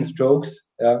swinging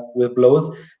strokes, with blows,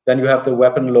 then you have the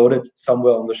weapon loaded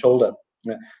somewhere on the shoulder.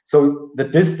 So the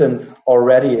distance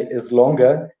already is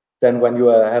longer than when you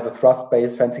have a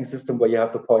thrust-based fencing system where you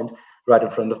have the point right in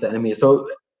front of the enemy. So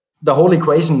the whole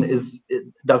equation it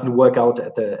doesn't work out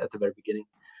at the very beginning.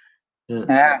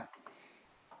 Yeah.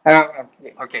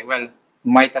 Okay, well,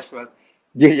 might as well.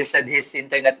 You said his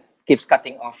internet keeps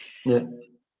cutting off. Yeah.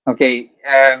 Okay.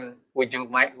 Would you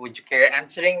care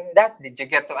answering that? Did you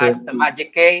get to ask the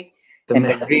Magic K and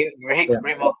the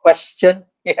Grimo question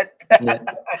yet? Yeah.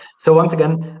 So once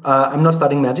again, I'm not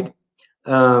studying magic.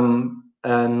 I'm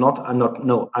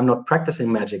not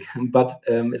practicing magic. But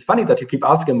it's funny that you keep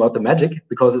asking about the magic,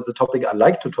 because it's a topic I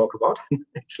like to talk about.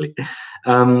 Actually,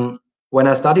 when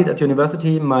I studied at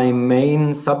university, my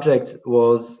main subject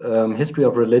was history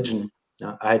of religion.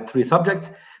 I had 3 subjects: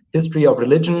 history of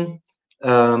religion,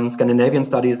 Scandinavian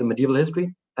studies, and medieval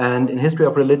history. And in history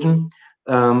of religion,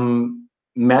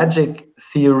 magic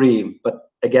theory,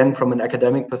 but again from an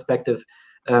academic perspective,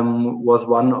 was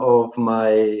one of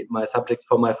my subjects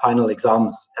for my final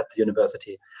exams at the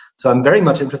university. So I'm very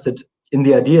much interested in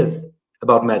the ideas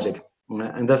about magic,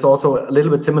 and that's also a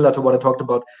little bit similar to what I talked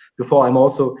about before. I'm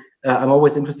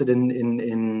always interested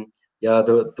in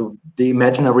the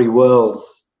imaginary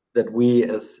worlds that we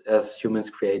as humans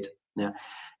create. Yeah.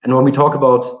 And when we talk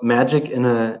about magic in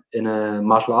a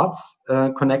martial arts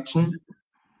connection,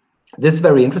 this is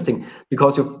very interesting,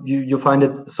 because you find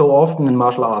it so often in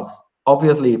martial arts.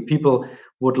 Obviously, people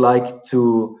would like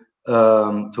to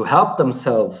help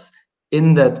themselves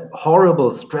in that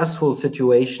horrible, stressful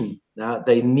situation.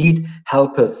 They need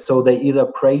helpers, so they either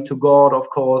pray to God, of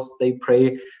course, they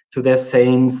pray to their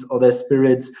saints or their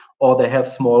spirits, or they have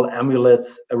small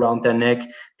amulets around their neck.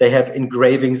 They have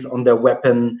engravings on their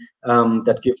weapon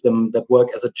that work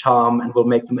as a charm and will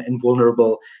make them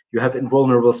invulnerable. You have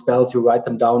invulnerable spells, you write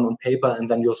them down on paper, and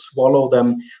then you swallow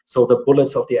them so the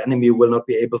bullets of the enemy will not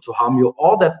be able to harm you.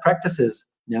 All that practices.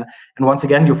 Yeah. And once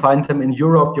again, you find them in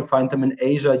Europe, you find them in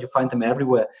Asia, you find them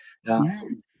everywhere.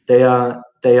 They are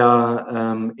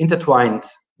intertwined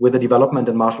with the development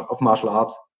of martial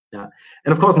arts. Yeah.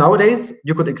 And of course, nowadays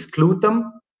you could exclude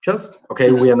them. Just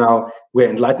okay, we're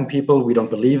enlightened people, we don't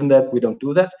believe in that, we don't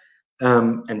do that,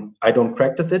 and I don't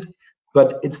practice it.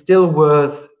 But it's still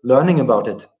worth learning about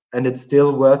it, and it's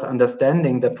still worth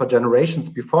understanding that for generations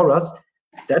before us,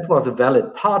 that was a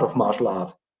valid part of martial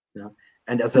art. Yeah.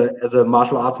 And as a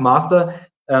martial arts master,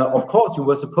 of course, you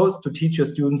were supposed to teach your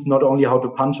students not only how to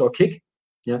punch or kick,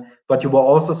 yeah, but you were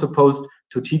also supposed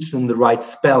to teach them the right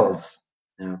spells.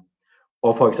 Yeah.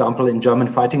 Or, for example, in German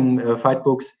fight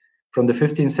books from the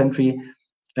 15th century,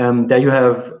 there you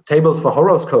have tables for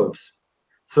horoscopes,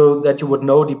 so that you would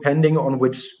know, depending on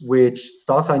which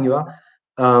star sign you are,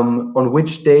 on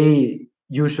which day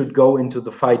you should go into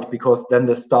the fight, because then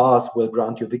the stars will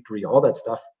grant you victory, all that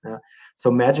stuff. So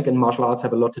magic and martial arts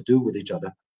have a lot to do with each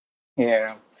other.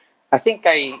 Yeah. I think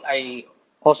I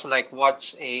also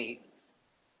watch a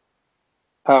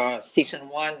season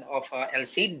 1 of El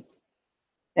Cid,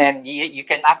 and you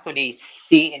can actually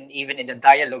see even in the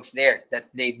dialogues there that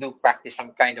they do practice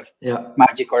some kind of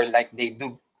magic, or they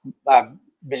do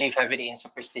believe heavily in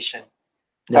superstition.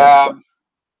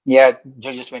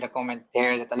 Julius made a comment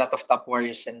there that a lot of top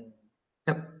warriors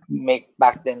make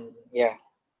back then,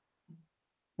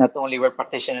 not only were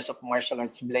practitioners of martial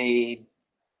arts blade,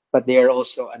 but they are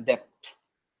also adept.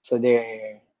 So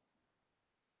they're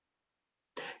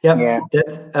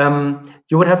that's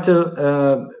you would have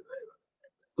to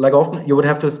often you would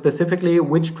have to specifically,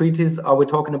 which treatise are we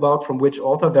talking about, from which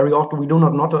author. Very often we do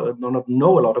not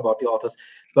know a lot about the authors,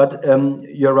 but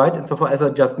you're right. And so far, as I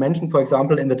just mentioned, for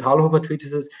example, in the Talhofer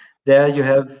treatises, there you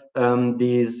have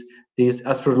these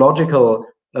astrological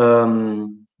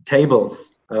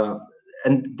tables,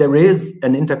 and there is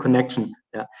an interconnection.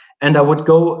 Yeah. And I would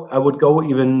go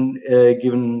even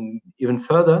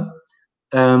further.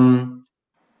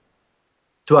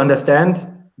 To understand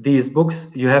these books,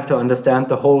 you have to understand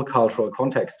the whole cultural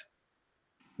context.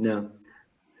 Yeah.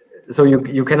 So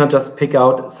you cannot just pick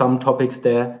out some topics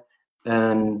there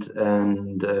and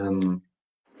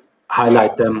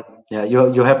highlight them. Yeah.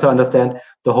 You have to understand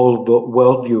the whole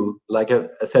worldview. Like I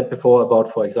said before, about,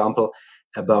 for example,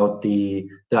 about the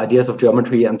ideas of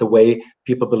geometry and the way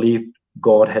people believe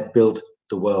God had built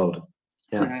the world.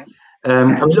 Yeah.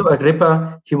 Camillo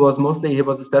Agrippa, he was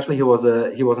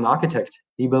an architect.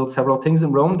 He built several things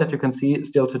in Rome that you can see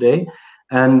still today.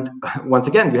 And once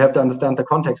again, you have to understand the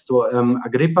context. So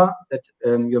Agrippa, that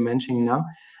you're mentioning now,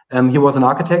 he was an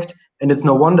architect, and it's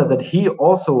no wonder that he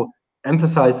also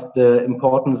emphasized the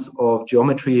importance of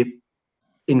geometry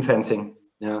in fencing.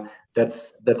 Yeah,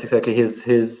 that's exactly his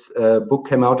book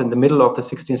came out in the middle of the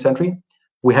 16th century.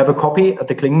 We have a copy at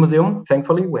the Kling Museum.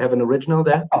 Thankfully, we have an original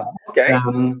there. Okay.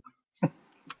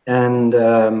 And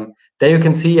there you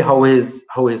can see how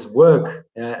his work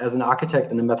as an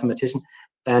architect and a mathematician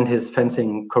and his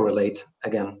fencing correlate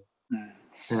again.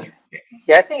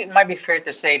 Yeah, I think it might be fair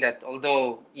to say that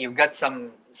although you've got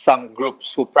some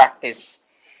groups who practice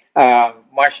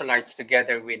martial arts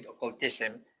together with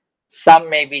occultism, some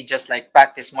maybe just like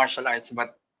practice martial arts,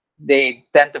 but they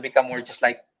tend to become more just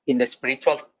like in the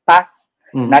spiritual path,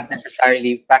 not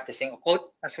necessarily practicing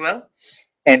occult as well.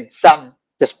 And some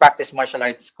just practice martial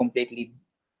arts completely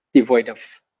devoid of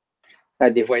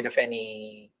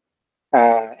any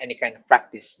kind of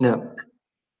practice.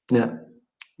 Yeah.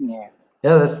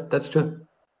 That's true.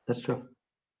 That's true.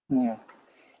 Yeah.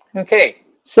 Okay.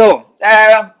 So,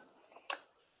 are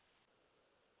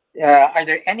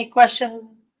there any questions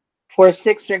for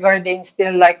Sixt regarding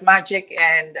still like magic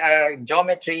and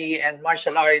geometry and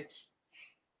martial arts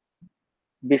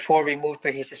before we move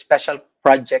to his special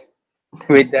project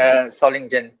with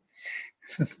Solingen?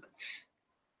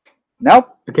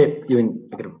 Nope. Okay,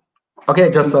 okay,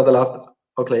 just saw the last.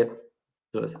 Okay,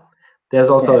 there's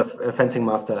also a fencing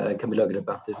master, Camilo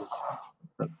Agrippa. This is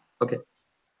okay.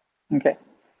 Okay.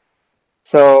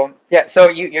 So yeah, so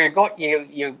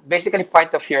you basically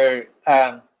part of your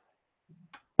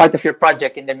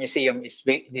project in the museum is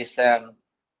this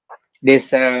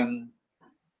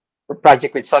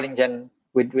project with Solingen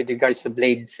with regards to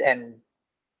blades, and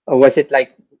was it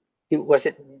like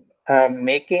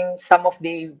making some of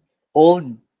the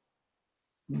old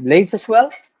blades as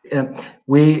well?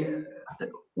 We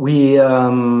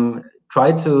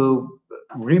try to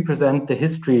represent the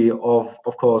history of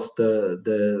course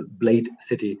the blade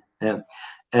city,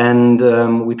 and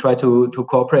we try to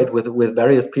cooperate with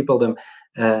various people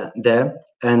there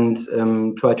and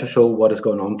try to show what is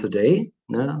going on today,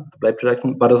 the blade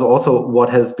production, but also what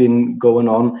has been going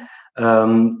on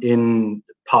in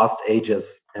past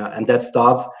ages, and that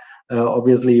starts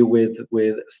obviously with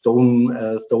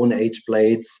stone age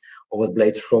blades, or with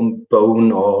blades from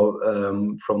bone or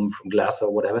from glass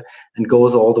or whatever, and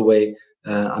goes all the way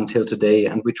until today.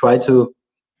 And we try to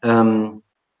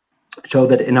show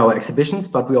that in our exhibitions,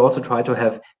 but we also try to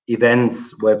have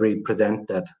events where we present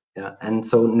that. Yeah. And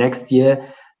so next year,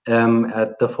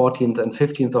 at the 14th and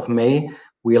 15th of May,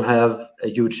 we'll have a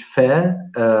huge fair,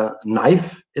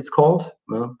 Knife, it's called,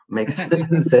 makes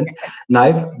sense,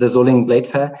 Knife, the Solingen Blade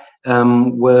Fair,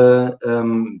 where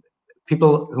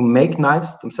people who make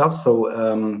knives themselves,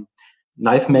 so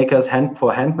knife makers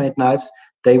for handmade knives,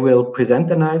 they will present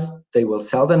the knives, they will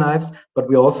sell the knives, but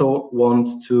we also want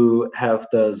to have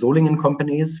the Solingen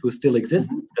companies who still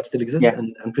exist,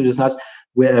 and produce knives,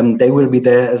 they will be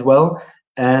there as well.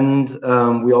 And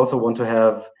we also want to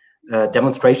have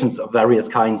demonstrations of various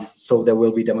kinds. So there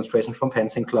will be demonstrations from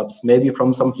fencing clubs, maybe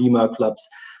from some HEMA clubs.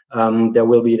 There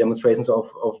will be demonstrations of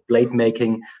blade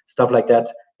making, stuff like that.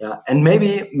 Yeah, and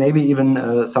maybe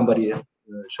even somebody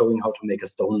showing how to make a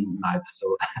stone knife.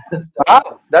 So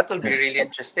wow, that will be really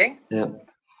interesting. Yeah.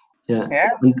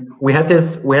 And we had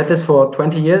this for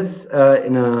 20 years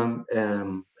in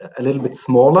a little bit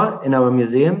smaller in our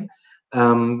museum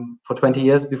for 20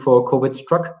 years before COVID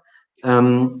struck.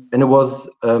 And it was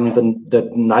the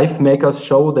knife makers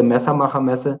show, the Messermacher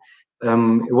Messe.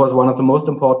 It was one of the most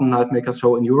important knife makers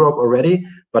show in Europe already,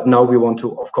 but now we want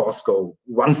to, of course, go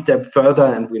one step further,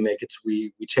 and we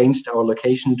changed our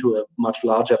location to a much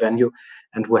larger venue,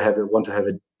 and we want to have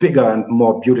it bigger and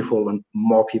more beautiful and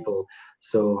more people.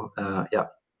 So that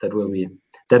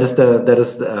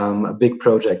is a big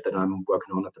project that I'm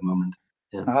working on at the moment.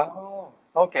 Yeah. Oh,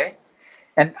 okay.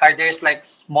 And are there like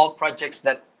small projects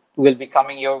that will be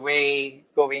coming your way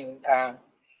going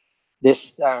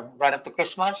this right up to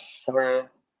Christmas,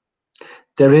 or?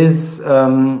 There is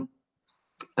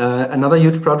another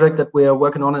huge project that we are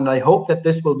working on, and I hope that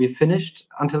this will be finished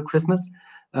until Christmas.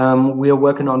 We are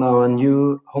working on our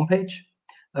new homepage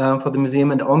for the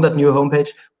museum, and on that new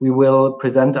homepage, we will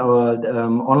present our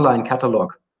online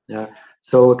catalog. Yeah,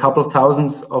 so a couple of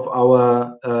thousands of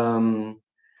our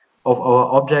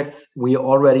objects we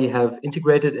already have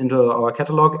integrated into our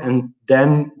catalog, and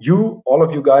then all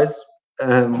of you guys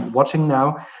watching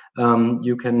now,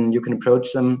 you can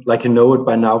approach them like you know it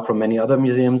by now from many other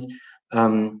museums.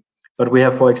 But we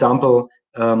have, for example,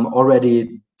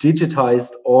 already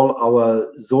digitized all our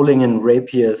Solingen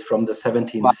rapiers from the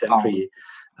 17th century.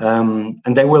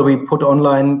 And they will be put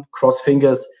online, cross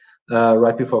fingers,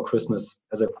 right before Christmas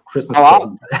as a Christmas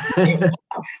present.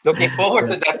 Looking forward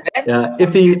to that then. Yeah,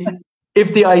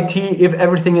 if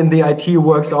everything in the IT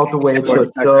works out the way it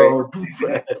should. So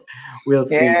we'll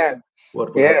see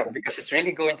what will happen. Because it's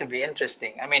really going to be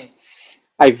interesting. I mean,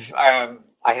 I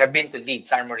have been to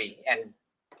Leeds Armory, and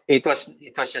it was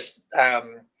just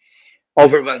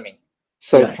overwhelming.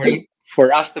 So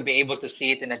for us to be able to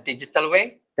see it in a digital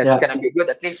way, that's Yeah. gonna be good.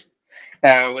 At least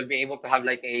we'll be able to have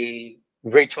like a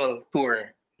virtual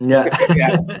tour. Yeah.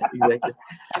 Yeah. Exactly.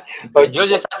 So Exactly.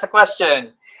 Julius has a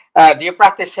question. Do you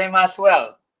practice HEMA as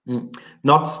well?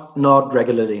 Not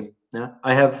regularly. Yeah,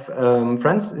 I have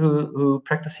friends who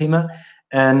practice HEMA,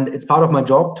 and it's part of my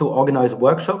job to organize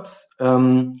workshops.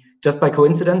 Just by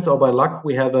coincidence or by luck,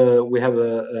 we have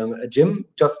a gym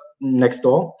just next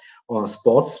door, or a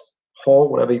sports hall,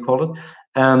 whatever you call it,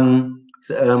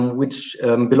 which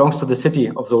belongs to the city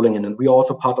of Solingen, and we are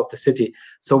also part of the city,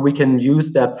 so we can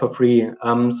use that for free.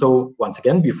 So once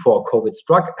again, before COVID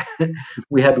struck,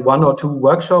 we had 1 or 2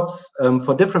 workshops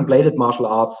for different bladed martial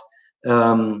arts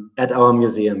at our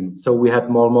museum. So we had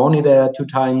Molmoni there 2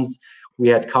 times. We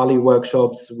had Kali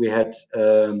workshops. We had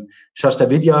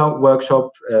Shashtavidya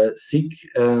workshop, Sikh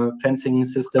fencing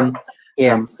system,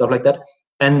 Yeah. stuff like that.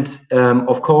 And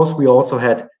of course, we also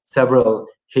had several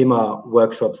HEMA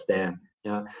workshops there.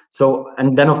 Yeah. So,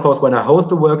 and then of course, when I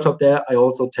host a workshop there, I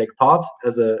also take part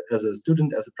as a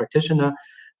student, as a practitioner.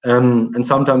 And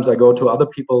sometimes I go to other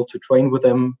people to train with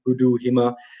them who do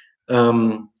HEMA.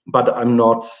 But I'm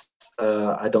not.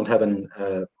 I don't have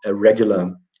a regular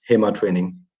HEMA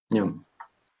training. Yeah,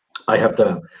 I have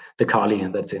the Kali,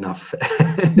 and that's enough.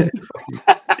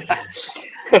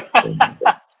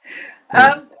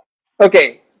 um,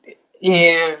 okay.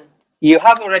 You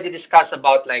have already discussed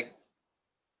about like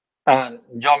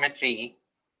geometry.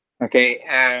 Okay.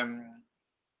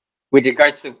 With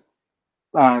regards to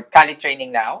Kali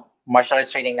training now, martial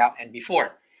arts training now, and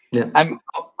before. Yeah. I'm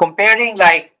comparing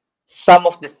like some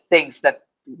of the things that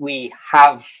we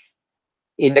have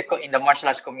in the martial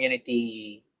arts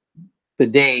community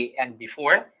today and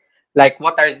before. Like,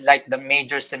 what are like the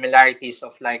major similarities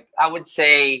of, like, I would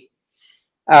say,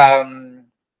 um,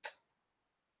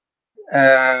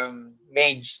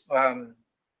 major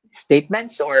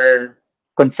statements or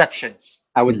conceptions.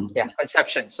 I would, yeah,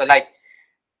 conceptions. So like,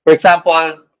 for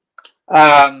example,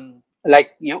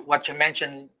 like what you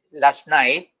mentioned last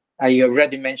night, you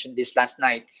already mentioned this last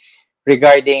night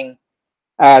regarding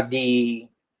uh, the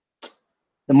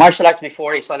the martial arts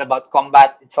before is all about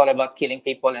combat, it's all about killing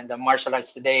people, and the martial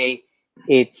arts today,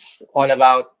 it's all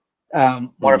about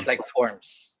more of like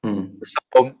forms.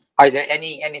 So are there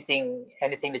anything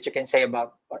that you can say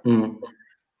about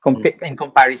in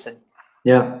comparison?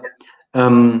 Yeah.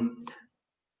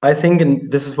 I think, and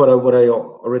this is what I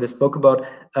already spoke about.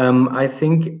 I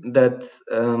think that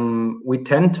we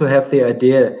tend to have the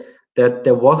idea that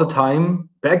there was a time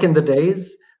back in the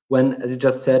days when, as you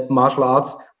just said, martial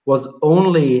arts was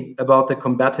only about the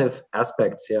combative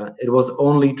aspects. Yeah, it was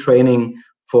only training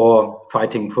for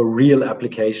fighting, for real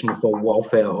application, for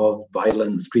warfare or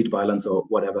violence, street violence or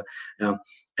whatever. Yeah.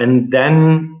 And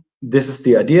then this is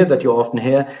the idea that you often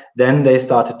hear. Then they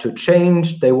started to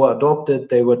change. They were adopted.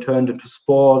 They were turned into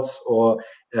sports or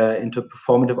into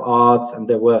performative arts, and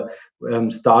they were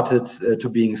started to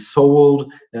being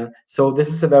sold. So this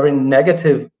is a very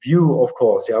negative view, of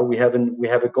course. Yeah, we have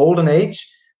a golden age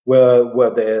where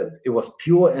it was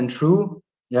pure and true.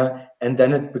 Yeah, and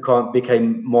then it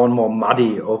became more and more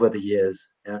muddy over the years.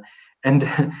 Yeah, and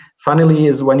finally,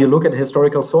 is when you look at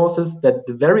historical sources, that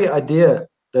the very idea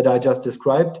that I just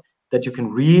described, that you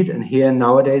can read and hear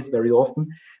nowadays very often,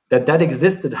 that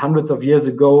existed hundreds of years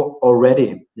ago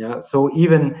already. Yeah. So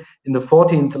even in the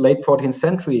late 14th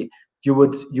century, you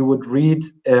would read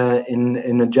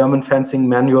in a German fencing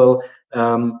manual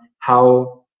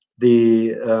how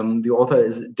the author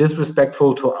is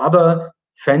disrespectful to other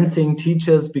fencing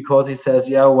teachers because he says,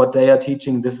 yeah, what they are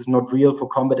teaching, this is not real for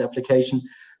combat application.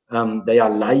 They are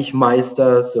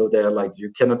Leichmeister, so they're like,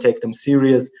 you cannot take them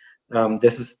serious.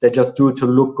 They just do it to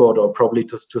look good or probably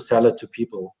to sell it to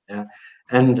people. Yeah.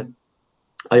 And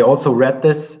I also read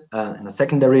this in a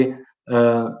secondary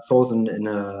source in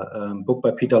a book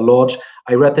by Peter Lorch.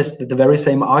 I read the very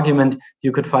same argument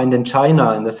you could find in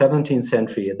China in the 17th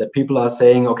century, that people are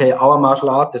saying, okay, our martial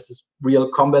art, this is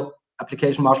real combat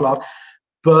application martial art,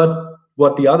 but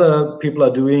what the other people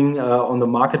are doing on the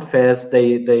market fairs,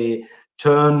 they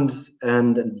turned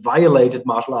and violated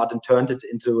martial art and turned it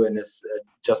into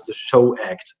just a show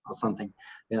act or something.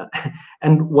 Yeah.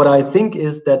 And what I think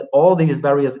is that all these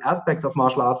various aspects of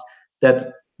martial arts,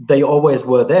 that they always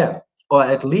were there, or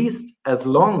at least as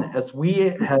long as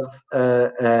we have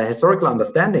a historical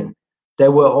understanding, they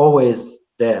were always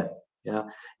there. Yeah.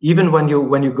 Even when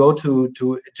you go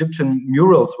to Egyptian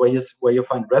murals where you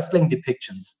find wrestling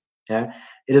depictions, yeah,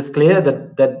 it is clear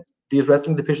that these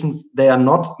wrestling depictions, they are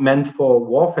not meant for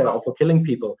warfare or for killing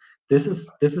people. This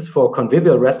is for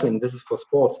convivial wrestling. This is for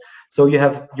sports. So you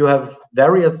have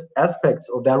various aspects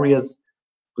or various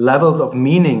levels of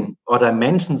meaning or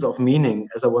dimensions of meaning,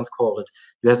 as I once called it.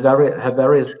 You have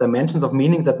various dimensions of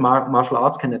meaning that martial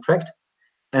arts can attract,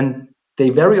 and they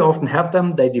very often have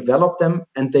them, they develop them,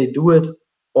 and they do it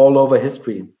all over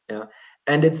history. Yeah.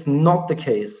 And it's not the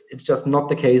case. It's just not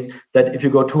the case that if you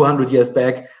go 200 years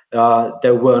back,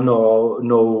 there were no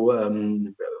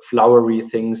flowery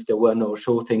things, there were no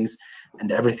show things,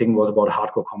 and everything was about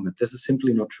hardcore combat. This is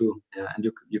simply not true. Yeah, and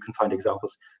you can find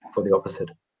examples for the opposite.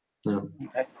 Yeah.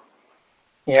 Okay.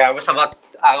 Yeah, I was about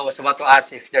to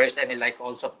ask if there's any like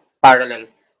also parallel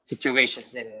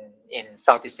situations in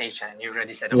Southeast Asia, and you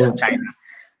already said about China.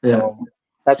 So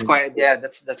that's quite, yeah,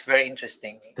 that's very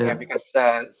interesting. Yeah, because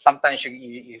sometimes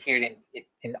you hear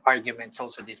in arguments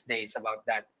also these days about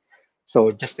that.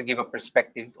 So just to give a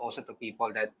perspective also to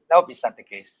people that no, it's not the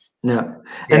case. Yeah.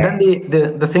 And then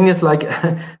the thing is like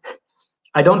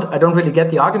I don't really get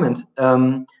the argument.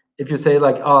 If you say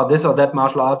like, oh, this or that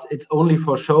martial arts, it's only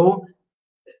for show.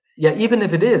 Yeah, even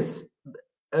if it is,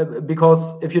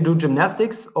 because if you do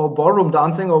gymnastics or ballroom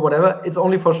dancing or whatever, it's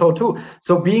only for show too.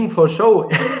 So being for show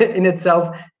in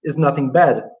itself is nothing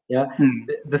bad. Yeah.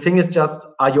 The thing is just,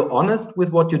 are you honest with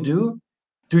what you do?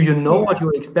 Do you know what you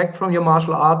expect from your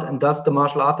martial art? And does the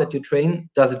martial art that you train,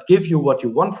 does it give you what you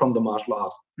want from the martial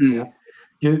art? Yeah.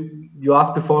 You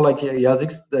asked before, like, yeah,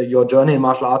 Sixt, your journey in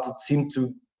martial arts, it seemed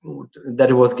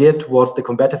that it was geared towards the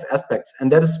combative aspects,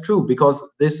 and that is true because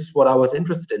this is what I was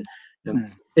interested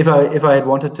in. If I had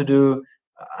wanted to do,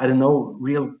 I don't know,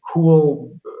 real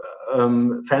cool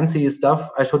fancy stuff,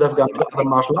 I should have gone to other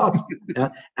martial arts. Yeah,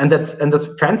 and that's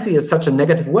fancy is such a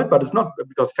negative word, but it's not,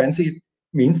 because fancy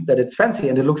means that it's fancy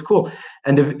and it looks cool.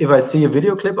 And if I see a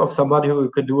video clip of somebody who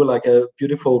could do like a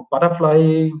beautiful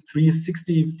butterfly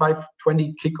 360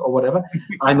 520 kick or whatever,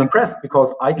 I'm impressed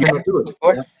because I cannot do it. Of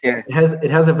course, yeah.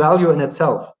 It has a value in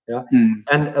itself. Yeah.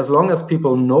 And as long as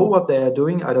people know what they are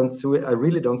doing, I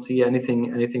really don't see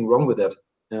anything wrong with it.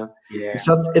 Yeah. It's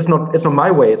just it's not my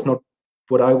way. It's not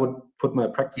what I would put my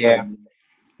practice on.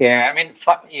 Yeah, I mean,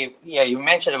 you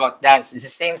mentioned about dance. It's the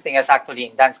same thing as actually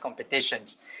in dance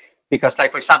competitions. Because,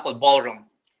 like, for example, ballroom,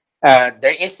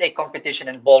 there is a competition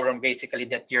in ballroom, basically,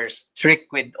 that you're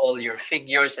strict with all your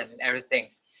figures and everything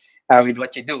with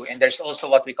what you do. And there's also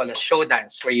what we call a show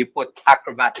dance, where you put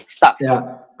acrobatic stuff.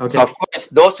 Yeah. Okay. So, of course,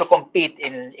 those who compete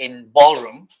in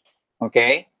ballroom,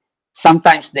 okay,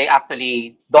 sometimes they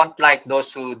actually don't like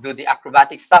those who do the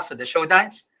acrobatic stuff for the show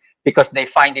dance because they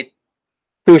find it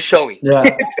too showy,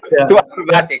 too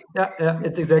acrobatic. Yeah,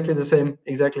 it's exactly the same.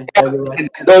 Exactly. Yeah, right.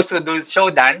 And those who do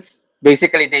show dance,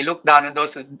 basically, they look down on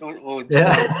those who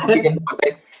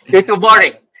you're too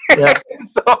boring.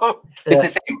 So it's the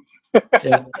same.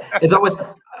 It's always,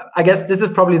 I guess this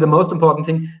is probably the most important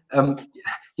thing.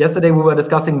 Yesterday we were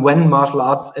discussing when martial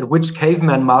arts, at which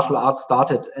caveman martial arts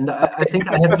started, and I think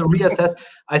I have to reassess.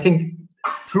 I think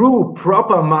true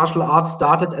proper martial arts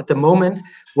started at the moment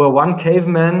where one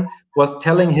caveman was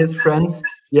telling his friends,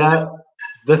 yeah,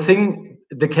 the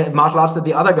martial arts that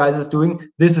the other guys is doing,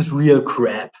 this is real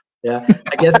crap. Yeah,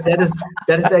 I guess that is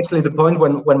actually the point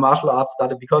when martial arts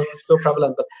started, because it's so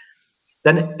prevalent. But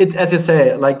then it's, as you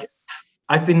say, like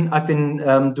I've been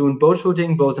doing bow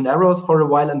shooting, bows and arrows for a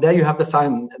while, and there you have the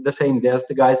same. There's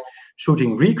the guys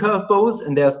shooting recurve bows,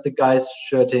 and there's the guys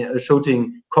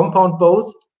shooting compound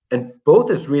bows, and both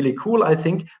is really cool, I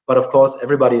think. But of course,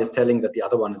 everybody is telling that the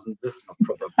other one isn't. This is not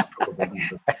proper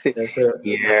business.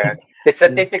 Yeah, it's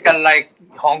a typical like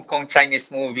Hong Kong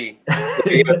Chinese movie.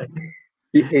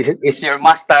 Is your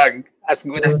master as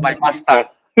good as my master?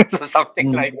 So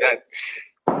something like that.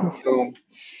 So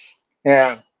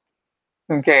yeah.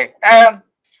 Okay.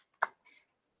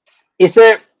 Is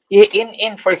there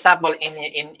in for example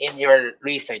in your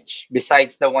research,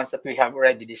 besides the ones that we have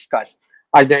already discussed,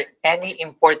 are there any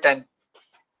important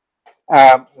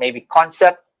maybe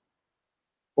concept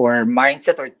or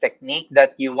mindset or technique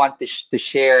that you want to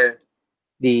share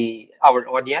our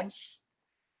audience?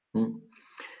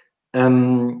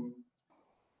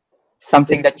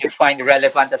 Something that you find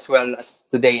relevant as well as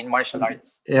today in martial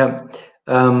arts. Yeah.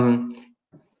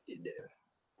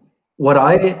 What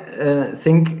I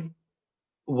think,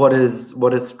 what is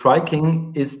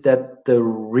striking is that the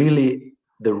really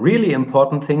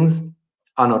important things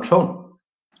are not shown.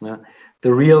 Yeah?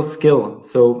 The real skill.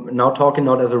 So now talking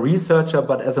not as a researcher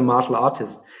but as a martial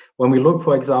artist. When we look,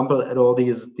 for example, at all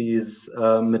these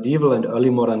medieval and early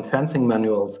modern fencing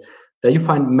manuals, there you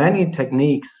find many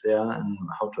techniques, and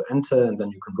how to enter, and then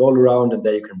you can roll around, and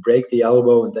there you can break the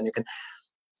elbow, and then you can.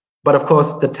 But of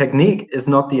course, the technique is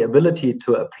not the ability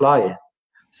to apply.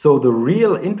 So the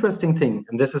real interesting thing,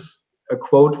 and this is a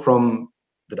quote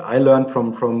that I learned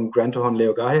from Grand Tohon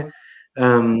Leogahe,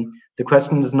 the the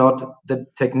question is not the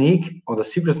technique, or the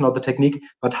secret is not the technique,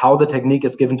 but how the technique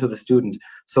is given to the student.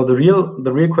 So the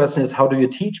real question is, how do you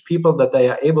teach people that they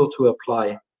are able to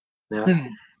apply? Yeah.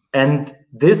 And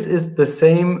this is the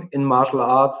same in martial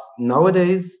arts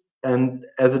nowadays, and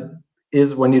as it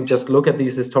is when you just look at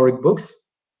these historic books.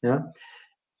 Yeah.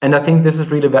 And I think this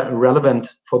is really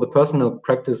relevant for the personal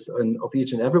practice of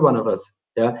each and every one of us.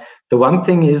 Yeah. The one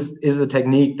thing is a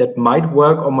technique that might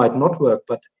work or might not work,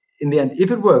 but in the end, if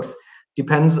it works,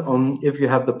 depends on if you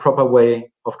have the proper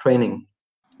way of training.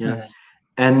 Yeah.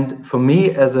 And for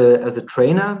me, as a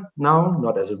trainer now,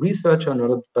 not as a researcher,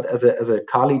 but as a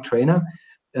Kali trainer,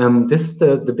 this is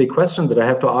the big question that I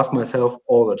have to ask myself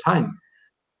all the time.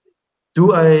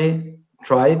 Do I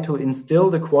try to instill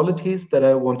the qualities that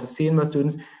I want to see in my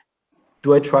students?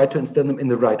 Do I try to instill them in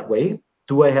the right way?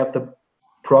 Do I have the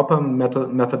proper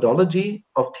methodology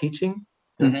of teaching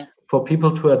for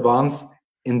people to advance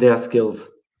in their skills?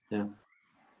 Yeah.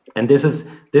 And this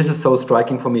is so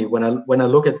striking for me when I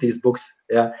look at these books.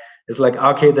 Yeah, it's like,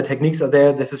 okay, the techniques are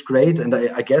there, this is great, and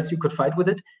I guess you could fight with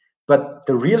it, but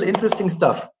the real interesting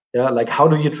stuff, yeah, like how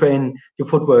do you train your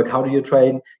footwork, how do you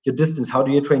train your distance, how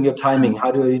do you train your timing,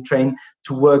 how do you train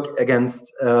to work against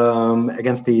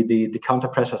the counter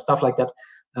pressure, stuff like that.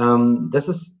 This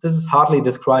is hardly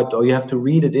described, or you have to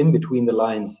read it in between the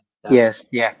lines. Yeah. Yes,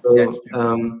 yeah. So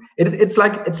it's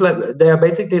like they are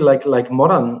basically like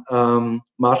modern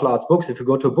martial arts books. If you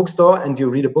go to a bookstore and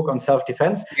you read a book on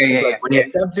self-defense, it's like when he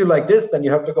stabs you like this, then you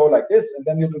have to go like this, and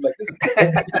then you do like this.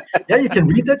 Yeah, you can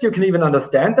read that, you can even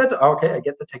understand that. Okay, I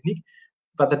get the technique,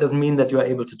 but that doesn't mean that you are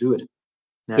able to do it.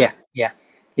 Yeah,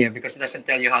 because it doesn't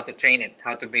tell you how to train it,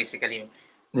 how to basically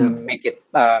make it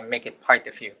part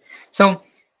of you. So,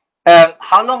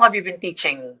 how long have you been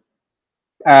teaching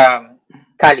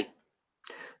Kali?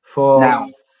 For now?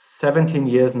 17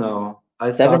 years now.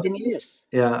 17 years.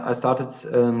 Yeah, I started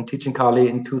teaching Kali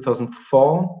in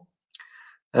 2004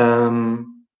 in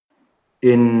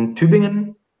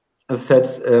Tübingen. As I said,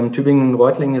 Tübingen and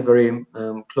Reutlingen is very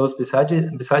close beside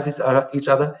each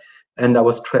other. And I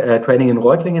was training in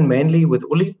Reutlingen mainly with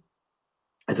Uli.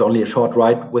 It's only a short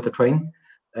ride with the train.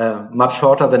 Much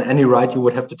shorter than any ride you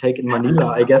would have to take in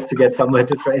Manila, I guess, to get somewhere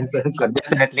to train. So it's like,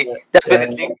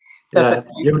 definitely. Yeah,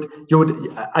 you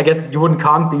would. I guess you wouldn't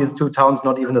count these two towns,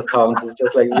 not even as towns. It's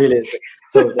just like really.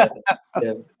 So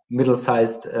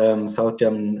middle-sized South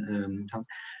German towns.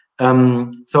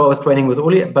 So I was training with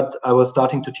Uli, but I was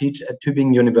starting to teach at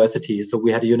Tübingen University. So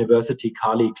we had a university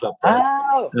Kali club there,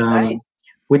 nice.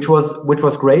 which was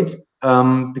great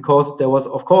because there was,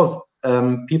 of course,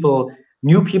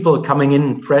 new people coming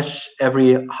in fresh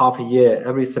every half a year,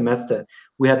 every semester.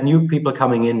 We had new people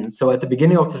coming in. So at the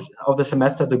beginning of the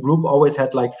semester, the group always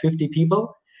had like 50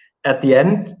 people. At the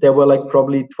end, there were like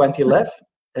probably 20 left.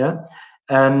 Yeah.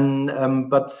 And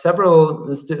but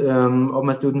several of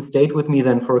my students stayed with me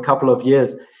then for a couple of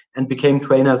years and became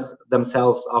trainers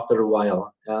themselves after a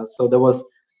while. So there was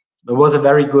a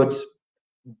very good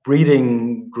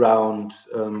breeding ground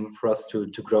for us to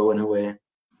grow in a way.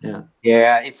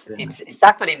 Yeah, it's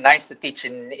actually nice to teach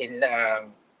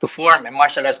to form a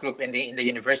martial arts group in the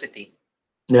university.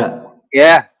 Yeah,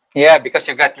 because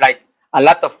you got like a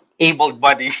lot of able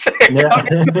bodies.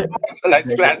 Exactly.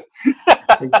 Class.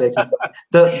 Exactly.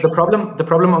 The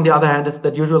problem on the other hand is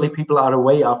that usually people are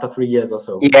away after 3 years or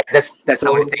so. Yeah, that's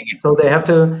how I think. So they have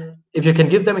to, if you can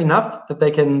give them enough that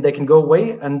they can go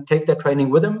away and take their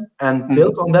training with them and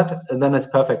build on that, and then it's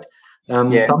perfect.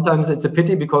 Sometimes it's a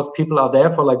pity because people are there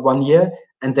for like 1 year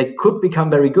and they could become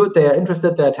very good. They are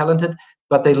interested, they are talented,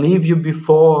 but they leave you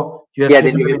before you have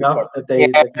given them enough that they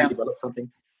can develop something.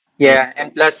 Yeah,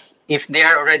 and plus, if they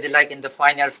are already like in the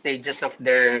final stages of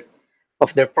their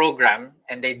program,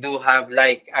 and they do have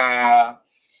like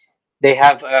they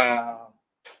have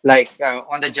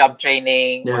on the job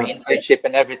training or internship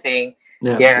and everything.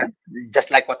 Yeah,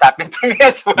 just like what happened to me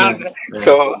as well.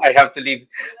 So I have to leave.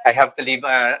 I have to leave.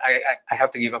 I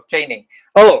have to give up training.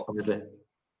 Oh, obviously.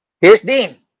 Here's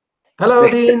Dean. Hello,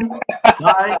 Dean.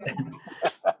 Hi.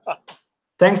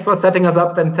 Thanks for setting us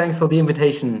up, and thanks for the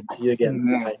invitation to you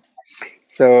again.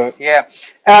 So yeah.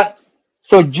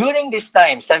 So during this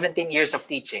time, 17 years of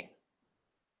teaching,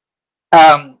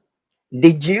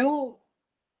 did you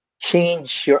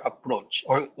change your approach,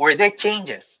 or were there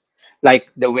changes,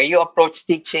 like the way you approach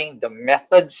teaching, the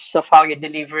methods of how you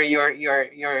deliver your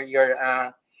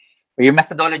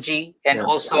methodology, and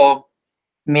also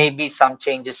maybe some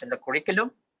changes in the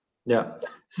curriculum? Yeah.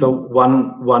 So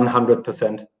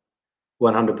 100%.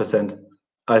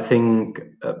 I think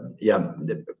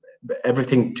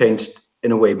everything changed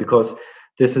in a way because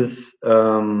this is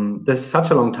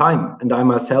such a long time, and I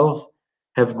myself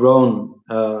have grown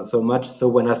so much. So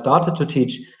when I started to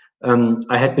teach,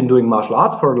 I had been doing martial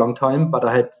arts for a long time, but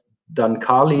I had done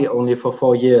Kali only for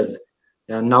 4 years.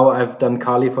 And now I've done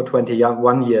Kali for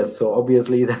 21 years. So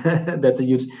obviously that's a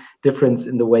huge difference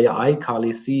in the way I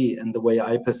Kali see and the way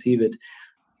I perceive it.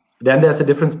 Then there's a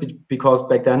difference because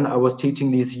back then I was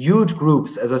teaching these huge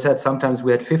groups. As I said, sometimes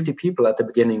we had 50 people at the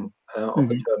beginning of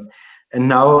the term. And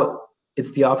now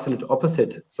it's the absolute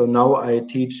opposite. So now I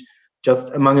teach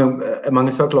just among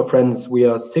a circle of friends. We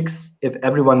are 6 if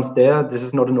everyone's there. This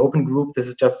is not an open group. This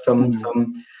is just some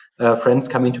friends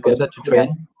coming together to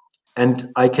train.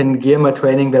 And I can gear my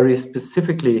training very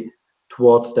specifically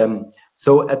towards them.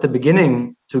 So at the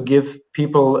beginning, to give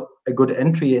people a good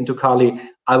entry into Kali,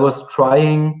 I was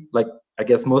trying, like I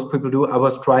guess most people do, I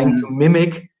was trying to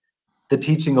mimic the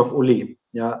teaching of Uli.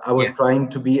 Yeah, I was trying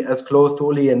to be as close to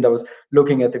Uli, and I was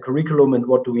looking at the curriculum and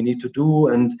what do we need to do.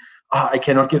 And I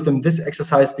cannot give them this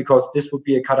exercise because this would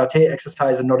be a karate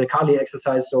exercise and not a Kali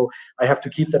exercise. So I have to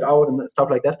keep that out and stuff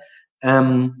like that.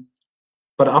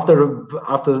 But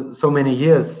after so many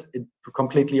years, it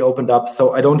completely opened up.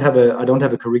 So I don't have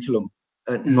a curriculum,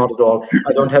 not at all.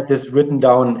 I don't have this written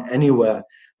down anywhere.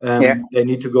 They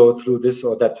need to go through this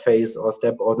or that phase or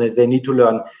step, or they need to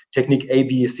learn technique A,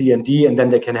 B, C, and D, and then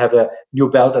they can have a new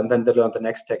belt, and then they learn the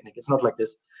next technique. It's not like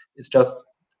this. It's just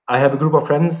I have a group of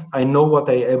friends. I know what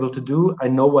they're able to do. I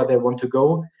know where they want to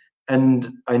go, and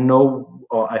I know,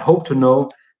 or I hope to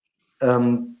know,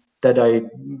 that I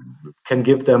can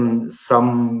give them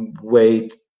some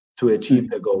way to achieve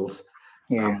their goals.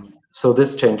 So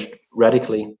this changed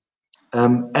radically.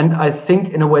 And I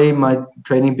think in a way my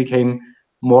training became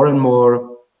more and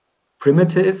more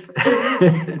primitive.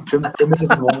 Primitive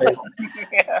in one way.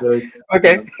 So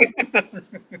okay.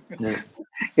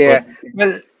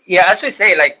 Well, as we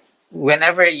say, like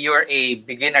whenever you're a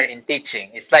beginner in teaching,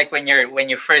 it's like when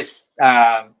you first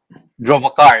drove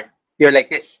a car, you're like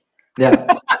this.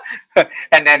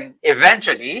 And then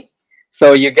eventually,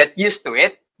 so you get used to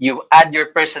it, you add your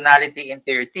personality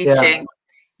into your teaching,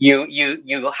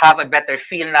 you have a better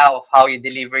feel now of how you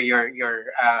deliver your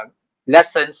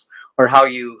lessons or how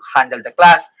you handle the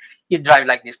class. You drive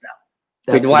like this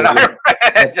now with 1 hour.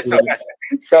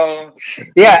 So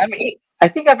I mean, I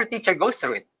think every teacher goes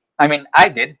through it. I mean, I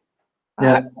did.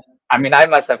 I mean, I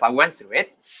myself, I went through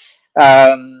it.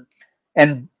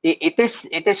 And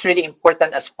it is really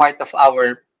important as part of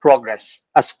our progress,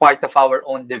 as part of our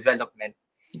own development.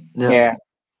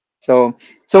 So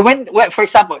when for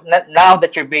example, now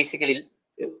that you're basically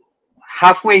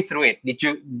halfway through it, did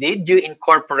you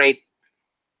incorporate,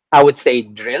 I would say,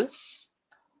 drills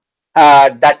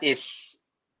that is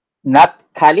not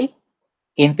Kali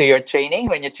into your training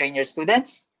when you train your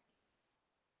students?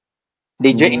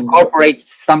 Did you incorporate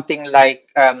something like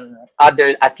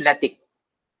other athletic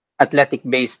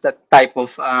based type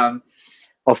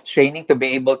of training to be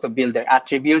able to build their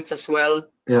attributes as well?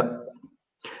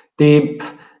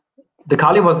 The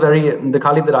Kali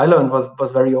that I learned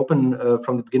was very open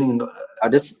from the beginning.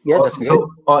 That's good.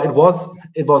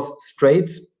 It was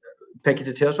straight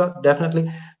Pekite Tirsha,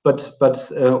 definitely, but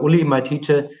Uli, my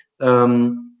teacher,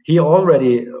 he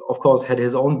already, of course, had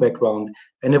his own background,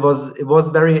 and it was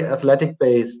very athletic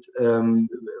based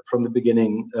from the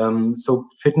beginning. So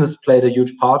fitness played a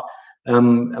huge part,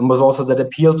 and was also that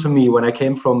appealed to me when I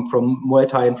came from Muay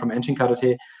Thai and from Enshin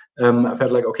Karate. I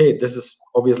felt like, okay, this is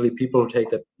obviously people who take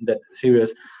that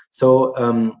serious. So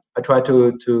I try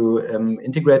to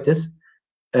integrate this.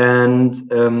 And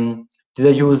did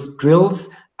I use drills?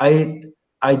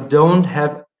 I don't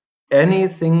have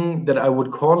anything that I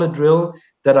would call a drill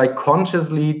that I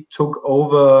consciously took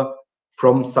over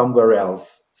from somewhere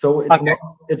else. So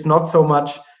it's not so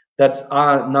much that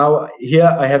now here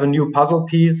I have a new puzzle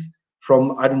piece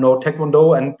from, I don't know,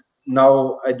 Taekwondo, and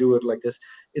now I do it like this.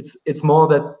 It's more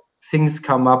that things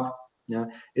come up.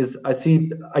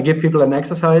 I give people an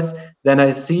exercise, then I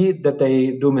see that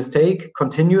they do mistake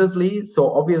continuously.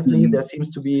 So obviously there seems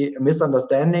to be a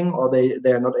misunderstanding, or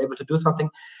they are not able to do something.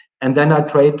 And then I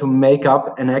try to make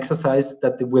up an exercise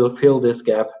that will fill this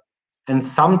gap. And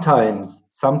sometimes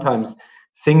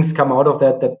things come out of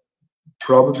that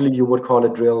probably you would call a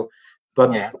drill,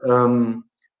 but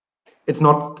it's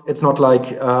not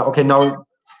like okay, now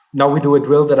we do a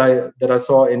drill that I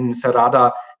saw in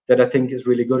Serrada that I think is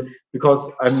really good,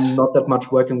 because I'm not that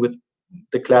much working with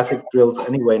the classic drills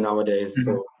anyway nowadays.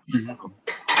 So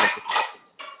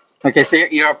okay, so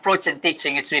your approach in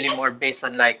teaching is really more based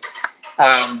on like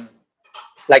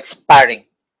sparring.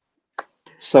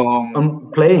 So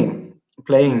playing.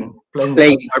 I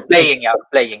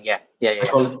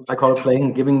call it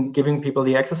playing, giving people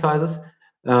the exercises.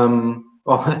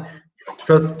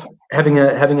 first having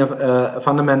a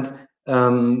fundament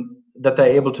that they're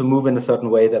able to move in a certain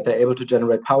way, that they're able to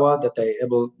generate power, that they're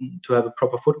able to have a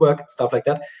proper footwork, stuff like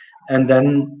that. And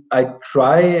then I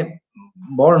try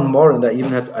more and more, and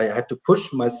I have to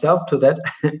push myself to that,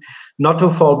 not to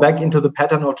fall back into the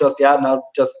pattern of just now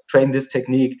just train this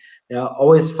technique.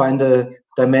 Always find a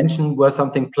dimension where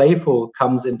something playful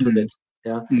comes into it.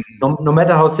 No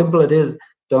matter how simple it is,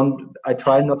 I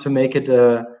try not to make it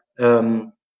a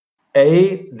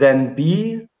then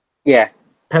B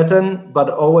pattern, but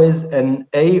always an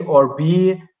A or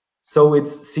B, so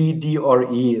it's C, D,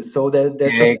 or E. So there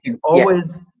should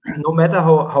always, no matter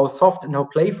how soft and how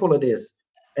playful it is,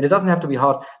 and it doesn't have to be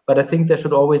hard, but I think there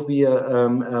should always be a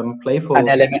playful, an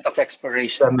element of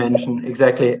exploration dimension.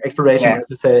 Exactly, exploration, as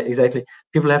you say. Exactly,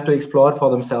 people have to explore it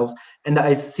for themselves, and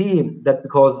I see that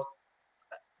because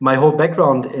my whole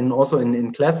background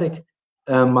in classic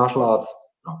martial arts,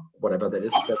 whatever that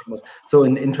is, so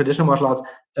in traditional martial arts,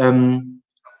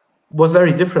 was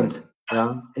very different.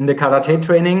 In the karate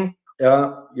training,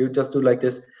 you just do like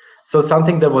this. So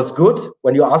something that was good,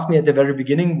 when you asked me at the very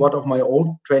beginning, what of my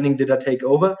old training did I take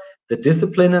over? The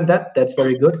discipline and that's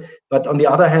very good. But on the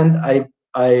other hand,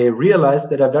 I realized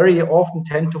that I very often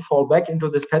tend to fall back into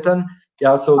this pattern.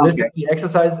 So this is the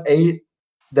exercise A,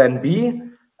 then B,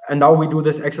 and now we do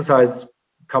this exercise a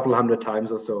couple hundred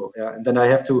times or so. And then I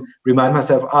have to remind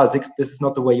myself, Sixt, this is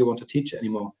not the way you want to teach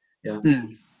anymore.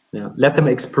 Let them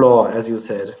explore, as you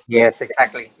said. Yes,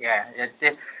 exactly.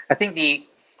 I think the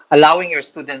allowing your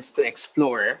students to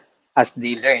explore as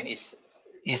they learn is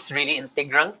really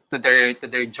integral to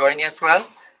their journey as well.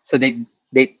 So they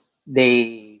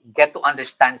get to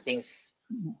understand things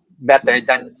better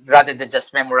rather than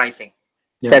just memorizing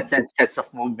sets and sets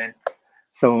of movement.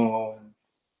 So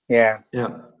that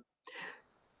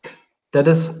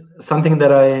is something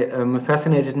that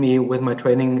fascinated me with my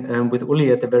training with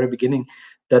Uli at the very beginning,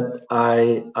 that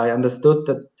I understood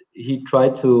that he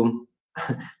tried to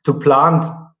plant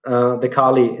the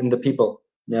Kali in the people.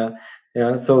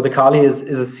 So the Kali is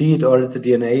a seed, or it's a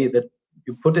DNA that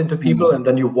you put into people, and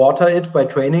then you water it by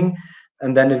training,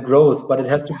 and then it grows, but it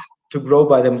has to grow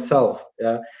by themselves.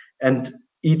 And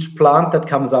each plant that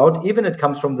comes out, even it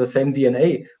comes from the same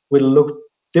DNA, will look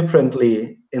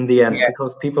differently in the end,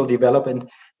 because people develop in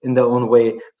their own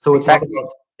way. So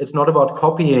it's not about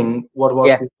copying what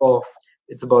was before.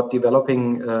 It's about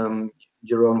developing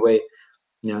your own way.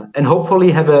 And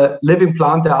hopefully have a living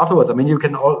plant there afterwards. I mean, you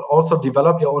can also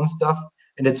develop your own stuff,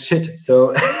 and it's shit.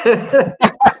 So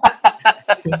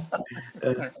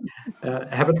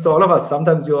happens to all of us.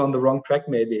 Sometimes you're on the wrong track,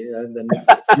 maybe, and then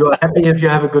you're happy if you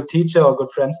have a good teacher or good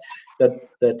friends. That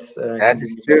is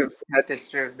true. That is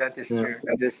true. That is true.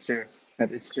 That is true.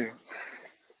 That is true.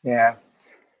 Yeah.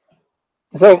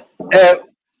 So,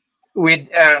 with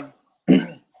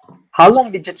how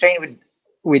long did you train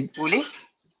with Uli?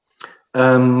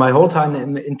 My whole time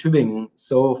in Tübingen.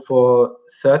 So for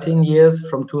 13 years,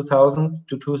 from 2000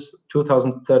 to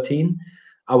 2013,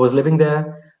 I was living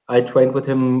there. I trained with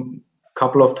him a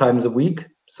couple of times a week.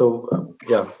 So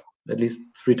at least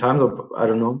 3 times, or I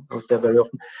don't know. I was there very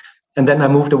often. And then I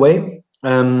moved away,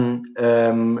 and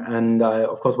I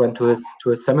of course went to his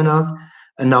seminars.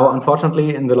 And now,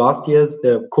 unfortunately, in the last years,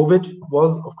 the COVID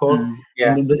was, of course,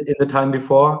 and in the time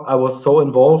before, I was so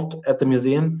involved at the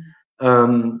museum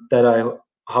that I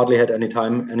hardly had any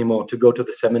time anymore to go to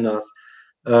the seminars.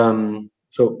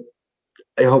 So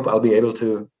I hope I'll be able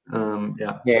to.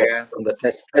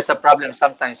 That's a problem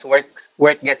sometimes.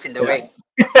 Work gets in the way.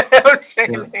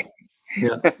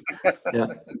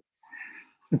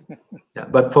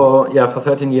 But for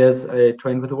 13 years I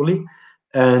trained with Uli,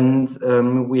 and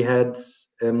we had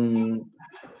Grant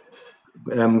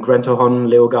Ohon,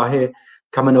 Leo Gahe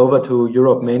coming over to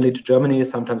Europe, mainly to Germany,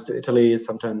 sometimes to Italy,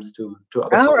 sometimes to other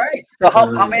places. Right. So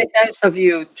how many times have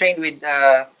you trained with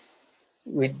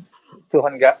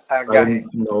Tuhon Gahe? I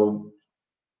don't know,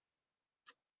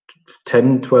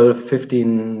 10, 12,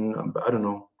 15, I don't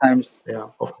know. Times.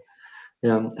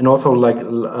 And also like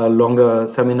longer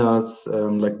seminars,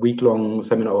 like week-long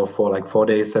seminar, or for like 4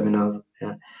 days seminars.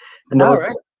 And I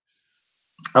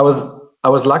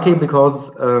was lucky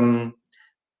because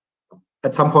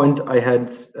at some point I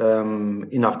had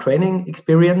enough training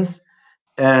experience,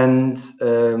 and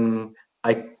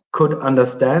I could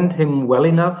understand him well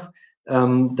enough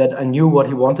that I knew what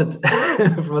he wanted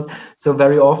from us. So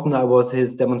very often I was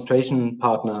his demonstration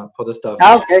partner for the stuff.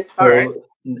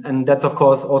 And that's of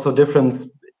course also difference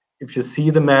if you see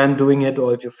the man doing it,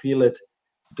 or if you feel it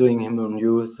doing him on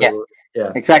you. So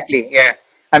exactly.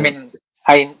 I mean,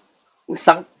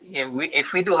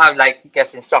 if we do have like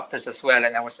guest instructors as well,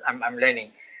 and I'm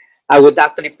learning, I would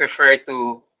actually prefer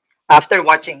to, after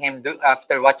watching him do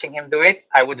it,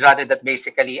 I would rather that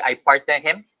basically I partner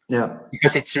him, Yeah.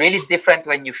 because it's really different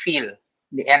when you feel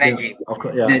the Yeah. energy, Of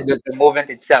course. Yeah. the movement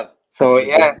itself. So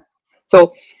Absolutely. yeah.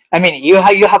 So I mean, you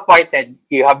have partnered.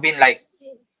 You have been like,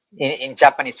 in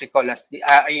Japanese we call us the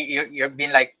you've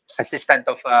been like assistant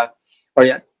of or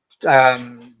yeah,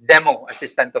 demo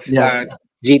assistant of Yeah.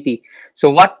 GT. So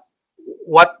what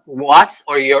was,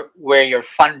 or were your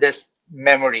fondest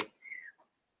memory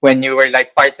when you were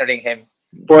like partnering him?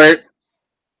 Or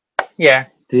yeah.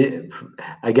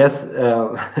 I guess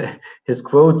his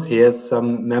quotes, he has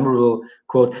some memorable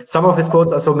quote. Some of his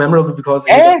quotes are so memorable because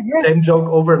he does Yeah, the same joke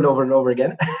over and over and over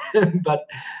again. But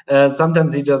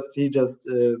sometimes he just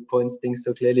points things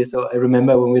so clearly. So I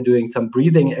remember when we were doing some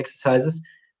breathing exercises,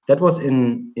 that was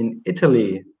in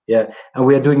Italy. Yeah, and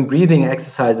we are doing breathing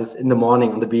exercises in the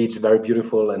morning on the beach, very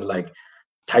beautiful, and like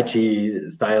Tai Chi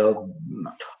style,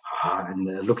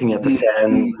 and looking at the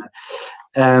sand.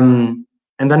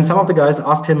 And then some of the guys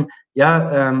asked him,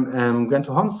 Grand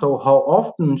Hon, so how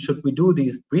often should we do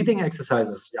these breathing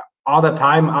exercises? Yeah, all the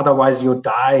time, otherwise you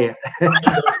die. I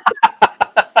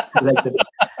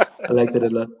liked it a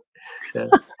lot. Yeah.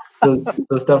 So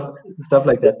stuff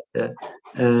like that. Yeah.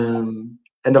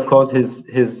 And of course his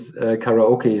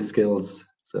karaoke skills.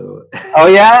 So Oh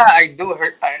yeah, I do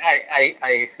heard.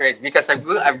 I heard, because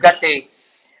I've got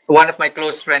one of my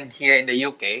close friend here in the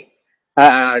UK,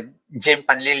 Jim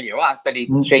Panlilio, actually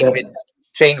yeah,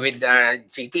 trained with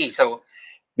GT. So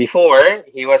before,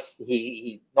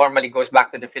 he normally goes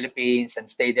back to the Philippines and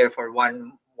stay there for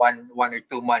 1 or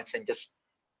 2 months and just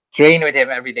train with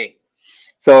him every day.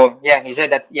 So yeah, he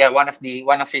said that, yeah, one of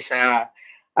his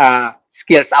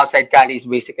skills outside Cali is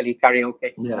basically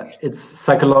karaoke. yeah, it's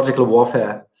psychological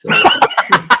warfare. So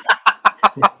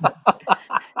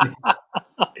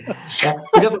yeah,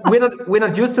 because we're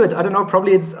not used to it. I don't know.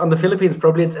 Probably it's on the Philippines.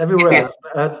 Probably it's everywhere. Yes.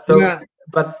 So,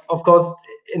 but of course,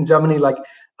 in Germany, like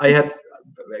it's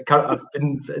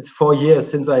 4 years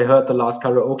since I heard the last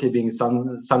karaoke being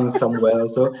sung somewhere.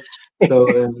 So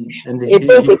and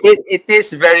It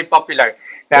is very popular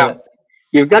now. yeah,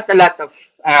 You've got a lot of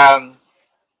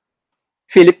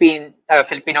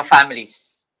Filipino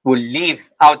families who live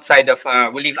outside of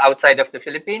the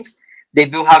Philippines. They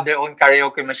do have their own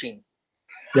karaoke machine.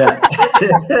 yeah,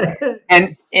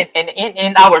 And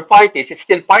in our parties, it's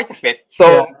still part of it. So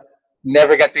yeah,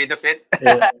 never get rid of it.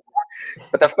 yeah,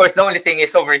 But of course, the only thing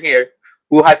is over here,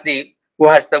 who has the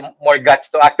more guts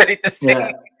to actually to yeah,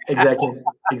 sing.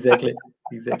 exactly.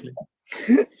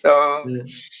 So Yeah.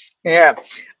 yeah,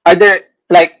 are there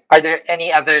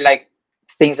any other like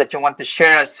things that you want to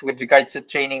share us with regards to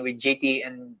training with GT,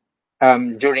 and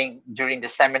during the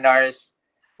seminars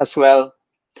as well?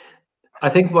 I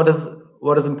think what is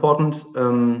important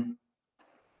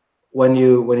when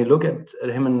you look at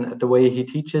him and at the way he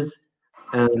teaches,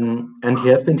 and he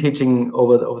has been teaching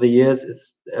over the years,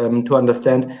 is to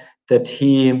understand that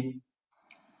he,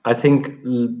 I think,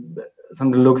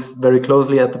 somebody looks very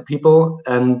closely at the people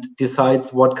and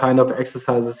decides what kind of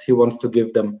exercises he wants to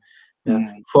give them,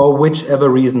 for whichever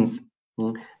reasons.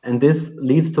 And this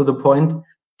leads to the point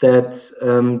that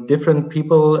different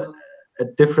people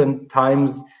at different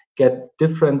times get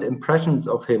different impressions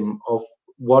of him, of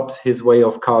what his way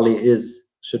of Kali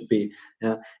should be.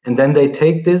 Yeah. And then they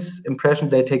take this impression,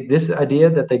 they take this idea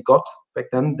that they got back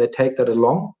then, they take that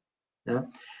along, yeah,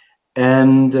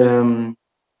 and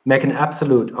make an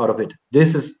absolute out of it.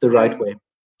 This is the right way.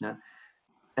 Yeah.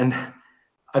 And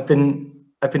I've been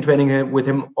training with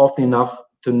him often enough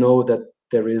to know that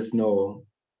there is no,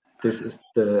 this is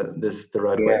the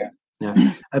right way.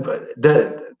 Yeah.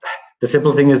 The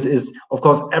simple thing is of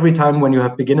course, every time when you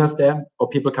have beginners there, or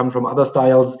people come from other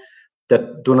styles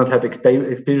that do not have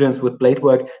experience with blade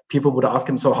work, people would ask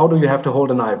him, so how do you have to hold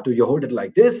a knife? Do you hold it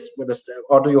like this with a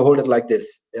or do you hold it like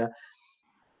this? Yeah.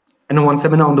 And in one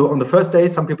seminar on the first day,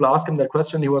 some people asked him that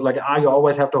question. He was like, you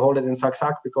always have to hold it in sak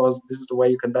because this is the way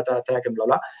you can better attack and blah,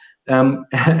 blah.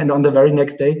 And on the very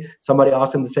next day, somebody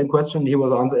asked him the same question. He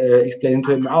was explaining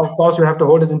to him, of course you have to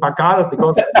hold it in pakal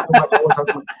because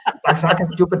sak is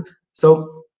stupid.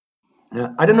 So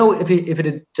I don't know if he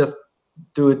did just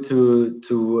do it to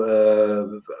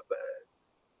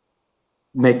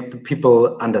make the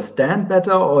people understand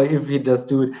better, or if he just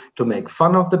do it to make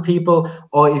fun of the people,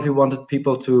 or if he wanted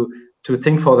people to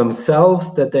think for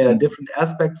themselves that there are different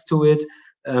aspects to it.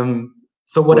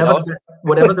 So whatever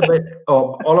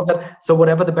or all of that. So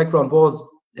whatever the background was,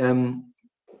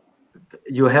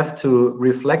 you have to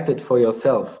reflect it for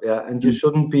yourself. Yeah, and you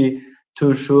shouldn't be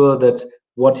too sure that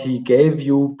what he gave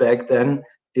you back then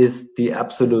is the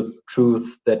absolute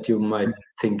truth that you might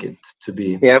think it to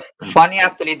be. Yeah, funny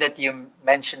actually that you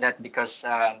mentioned that, because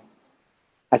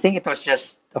I think it was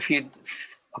just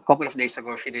a couple of days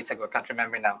ago, a few days ago, I can't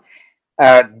remember now.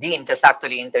 Dean just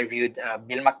actually interviewed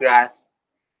Bill McGrath,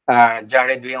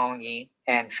 Jared Wiongi,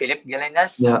 and Philip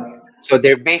Galenas. Yeah, So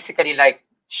they're basically like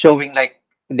showing, like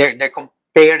they're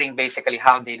comparing basically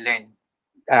how they learned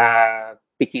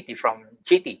PKT from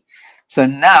GT. So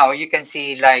now you can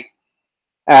see like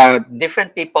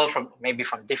different people from maybe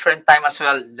from different time as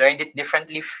well learned it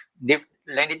differently,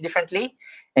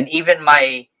 and even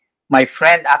my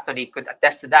friend actually could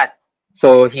attest to that.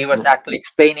 So he was actually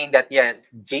explaining that, yeah,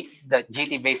 the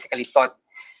GT basically taught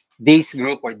this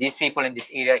group or these people in this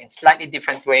area in slightly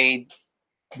different way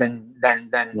than than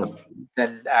than yeah,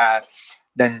 than uh,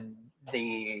 than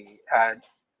the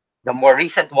more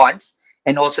recent ones,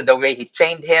 and also the way he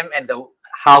trained him, and the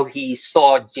how he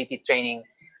saw GT training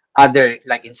other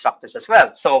like instructors as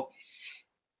well. So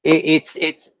it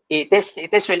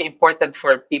is really important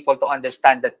for people to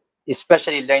understand that,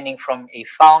 especially learning from a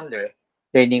founder,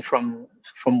 learning from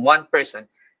one person.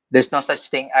 There's no such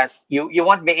thing as you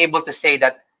won't be able to say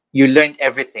that you learned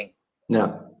everything,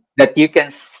 yeah, that you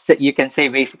can say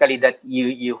basically that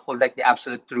you hold like the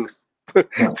absolute truth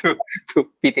yeah, to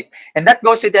PT. And that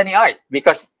goes with any art,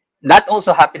 because that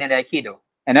also happened in Aikido,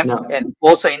 yeah, and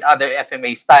also in other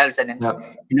FMA styles, and yeah,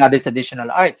 in other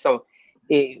traditional art. So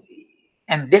eh,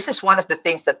 and this is one of the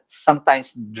things that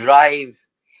sometimes drive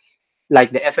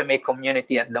like the FMA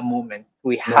community at the moment.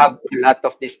 We yeah, have a lot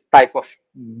of this type of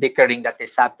bickering that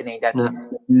is happening, that yeah,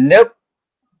 nope.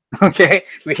 Okay,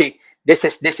 we this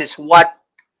is what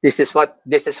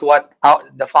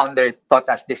the founder taught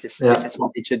us. This is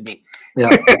what it should be.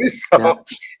 yeah, yeah, So,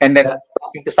 and then yeah,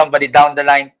 talking to somebody down the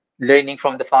line, learning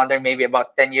from the founder maybe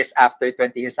about 10 years after,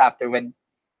 20 years after, when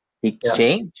he yeah,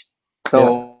 changed. yeah.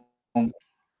 So yeah.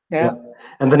 Yeah,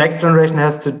 and the next generation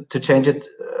has to change it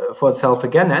for itself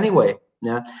again anyway.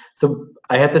 Yeah, so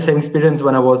I had the same experience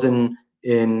when I was in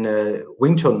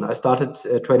Wing Chun. I started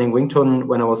training Wing Chun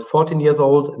when I was 14 years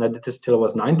old, and I did this till I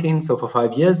was 19. So for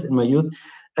 5 years in my youth,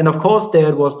 and of course there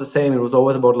it was the same. It was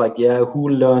always about like, yeah, who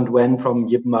learned when from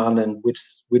Yip Man, and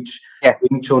which Yeah.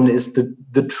 Wing Chun is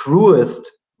the truest.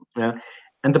 Yeah.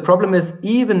 And the problem is,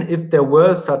 even if there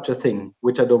were such a thing,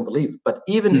 which I don't believe, but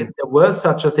even if there were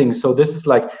such a thing, so this is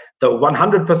like the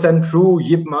 100% true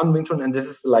Yip Man Wing Chun, and this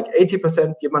is like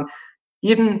 80% Yip Man.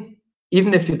 Even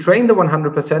if you train the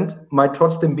 100%, might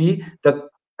trotzdem be that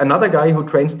another guy who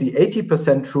trains the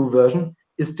 80% true version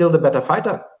is still the better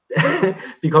fighter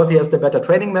because he has the better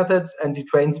training methods and he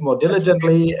trains more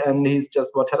diligently and he's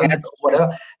just more talented, or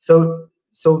whatever. So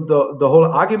the whole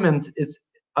argument is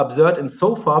absurd in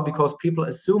so far, because people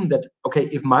assume that, okay,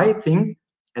 if my thing,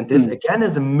 and this again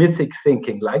is a mythic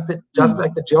thinking, like just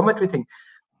like the geometry thing,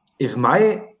 if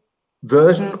my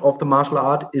version of the martial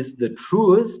art is the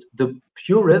truest, the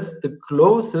purest, the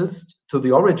closest to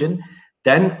the origin,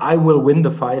 then I will win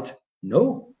the fight.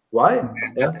 No, why?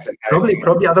 Yeah, probably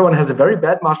the other one has a very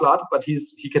bad martial art, but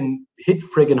he can hit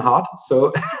friggin' hard,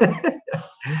 so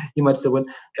he might still win.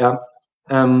 Yeah,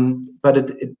 but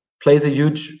it plays a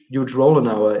huge role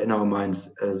in our minds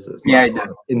as Yeah,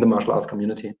 in the martial arts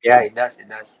community. yeah, it does.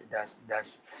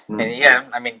 And yeah,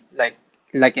 I mean,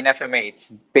 like in FMA,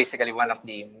 it's basically one of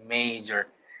the major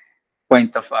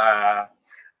point of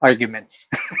arguments.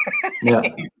 Yeah,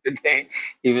 today,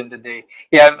 even today.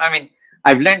 Yeah, I mean,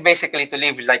 I've learned basically to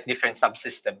live with like different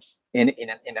subsystems in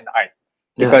an art,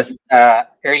 yeah, because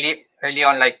early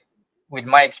on, like with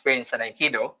my experience in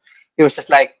Aikido, it was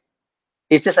just like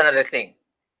it's just another thing,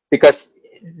 because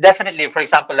definitely, for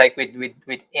example, like with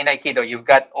in Aikido, you've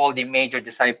got all the major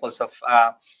disciples of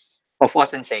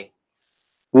Osensei,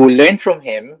 who learned from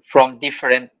him from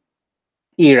different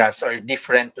eras or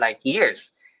different like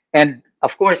years. And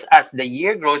of course, as the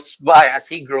year grows by, as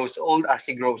he grows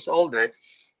older,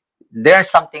 there are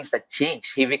some things that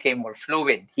change. He became more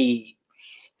fluid. His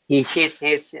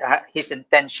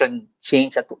intention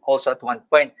changed also at one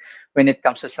point when it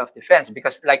comes to self defense,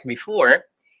 because like before,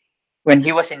 when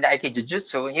he was in the Aikido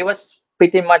Jutsu, he was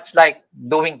pretty much like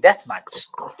doing deathmatch.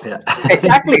 yeah.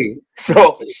 Exactly.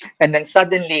 So, and then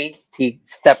suddenly he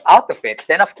stepped out of it.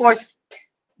 Then, of course,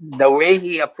 the way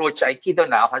he approached Aikido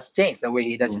now has changed. The way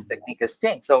he does his technique has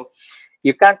changed. So,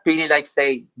 you can't really like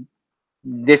say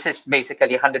this is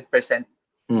basically 100%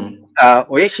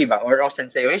 Ueshiba or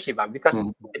Osensei Ueshiba, because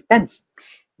it depends.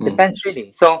 Depends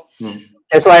really. So,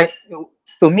 that's why,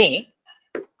 to me,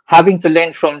 having to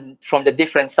learn from the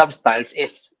different substyles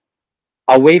is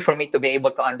a way for me to be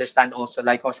able to understand also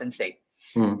like Osensei.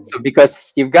 So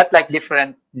because you've got like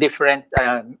different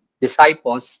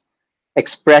disciples,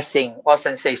 expressing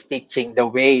Osensei's teaching the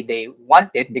way they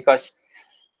want it, because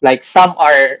like some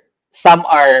are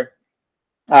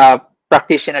uh,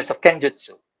 practitioners of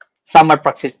Kenjutsu, some are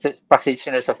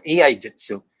practitioners of AI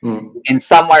Jutsu, and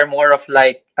some are more of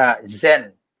like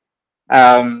Zen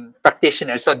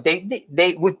practitioners. So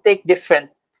they would take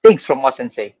different things from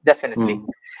Osensei, definitely,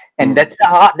 and that's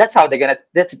how they're gonna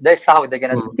that's how they're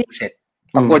gonna teach it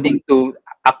according to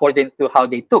how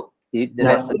they took the Yeah.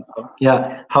 lesson. So,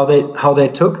 Yeah, how they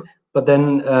took, but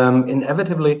then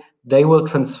inevitably they will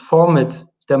transform it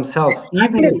themselves,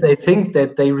 even if exactly, they think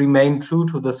that they remain true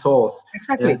to the source. Yeah,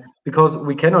 exactly. because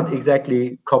we cannot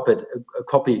exactly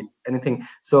copy anything,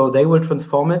 so they will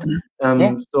transform it.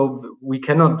 Yeah. So we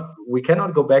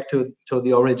cannot go back to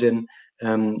the origin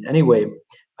anyway,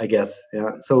 I guess.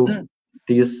 Yeah. So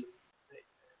these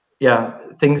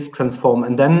things transform,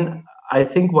 and then I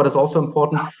think what is also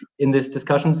important in these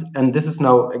discussions, and this is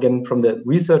now again from the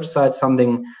research side,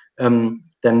 something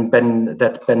then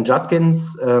Ben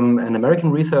Judkins, an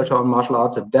American researcher on martial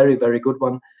arts, a very, very good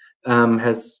one,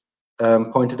 has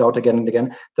pointed out again and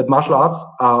again that martial arts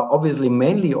are obviously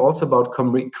mainly also about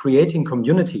creating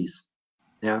communities.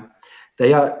 Yeah,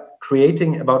 they are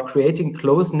creating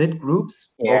close-knit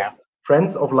groups of Yeah.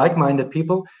 friends, of like-minded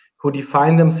people who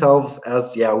define themselves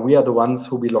as, we are the ones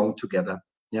who belong together.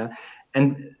 Yeah.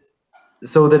 And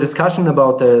so the discussion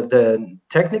about the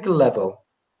technical level,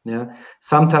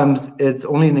 sometimes it's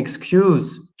only an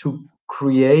excuse to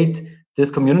create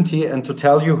this community and to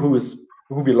tell you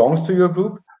who belongs to your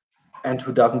group and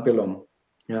who doesn't belong.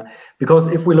 Yeah, because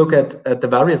if we look at the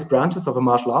various branches of a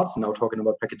martial arts, now talking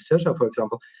about Pakitisha, for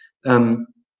example,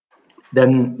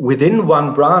 then within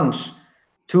one branch,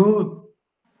 two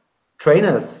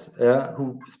trainers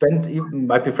who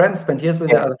might be friends, spent years with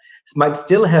the other, might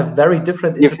still have very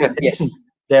different Different. interpretations.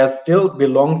 Yes. They still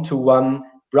belong to one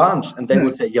branch, and they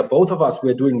will say, yeah, both of us,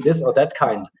 we're doing this or that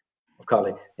kind of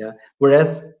Kali. Yeah.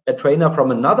 Whereas a trainer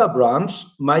from another branch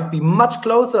might be much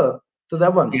closer to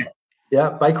that one.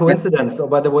 Yeah, by coincidence or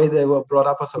by the way they were brought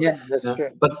up or so. Yeah, that's true.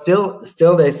 But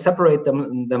still they separate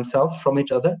themselves from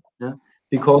each other,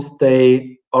 because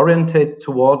they orientate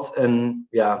towards an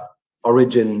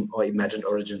origin or imagined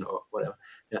origin or whatever.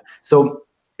 Yeah. So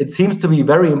it seems to be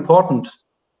very important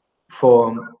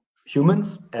for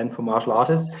humans and for martial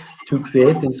artists to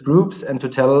create these groups and to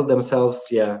tell themselves,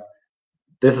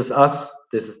 this is us,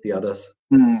 this is the others.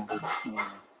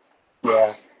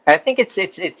 Yeah, I think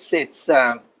it's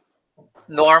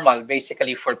normal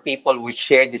basically for people who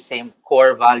share the same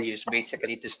core values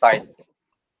basically to start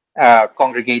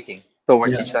congregating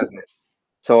towards each other.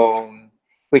 So,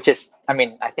 which is, I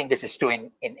mean, I think this is true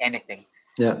in anything,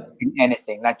 in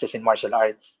anything, not just in martial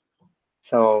arts.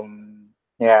 So,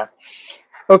 yeah.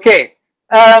 Okay.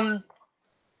 Um,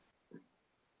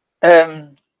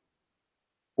 um,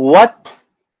 what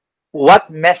what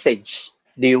message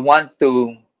do you want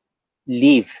to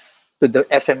leave to the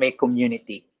FMA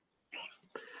community?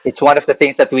 It's one of the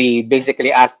things that we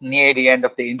basically asked near the end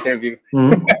of the interview.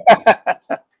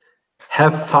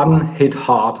 Have fun, hit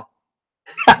hard.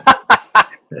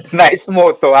 Nice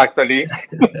motto, actually.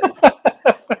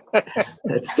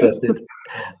 That's just it,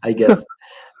 I guess.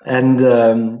 And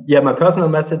my personal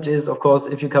message is, of course,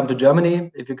 if you come to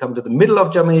Germany, if you come to the middle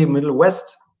of Germany, Middle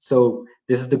West, so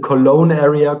this is the Cologne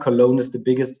area. Cologne is the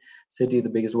biggest city, the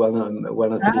biggest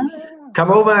well-known city.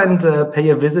 Come over and pay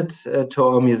a visit to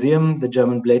our museum, the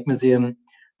German Blade Museum.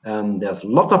 There's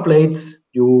lots of blades.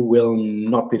 You will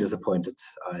not be disappointed,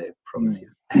 I promise you.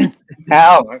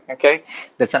 Oh, okay.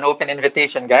 That's an open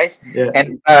invitation, guys. Yeah.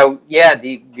 And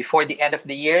before the end of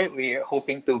the year, we're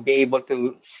hoping to be able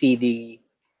to see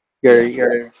your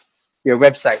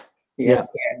website. Yeah,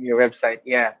 your website.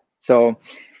 Yeah. So,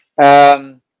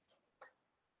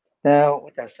 now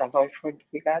what else? Have I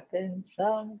forgotten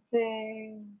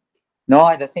something? No,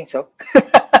 I don't think so.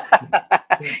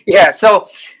 Yeah. So,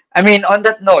 I mean, on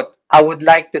that note, I would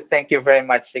like to thank you very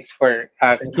much, Six, for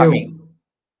coming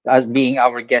as being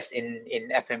our guest in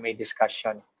FMA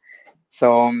discussion.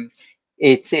 So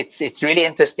it's really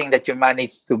interesting that you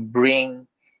managed to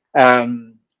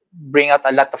um, bring out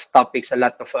a lot of topics, a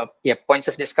lot of points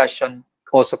of discussion,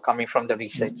 also coming from the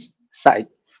research side,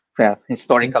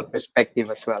 historical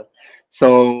perspective as well.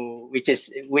 So which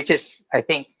is I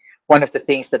think one of the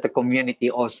things that the community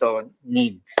also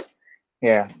needs.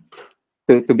 Yeah.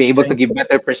 To be able to give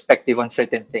better perspective on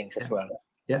certain things as well.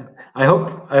 Yeah, I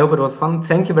hope it was fun.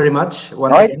 Thank you very much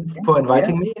once again for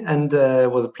inviting me, and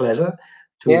it was a pleasure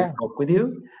to talk with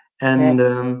you.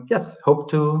 And yes, hope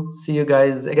to see you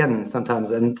guys again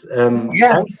sometimes. And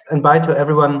thanks and bye to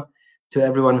everyone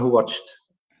who watched.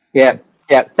 Yeah.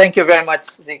 Thank you very much.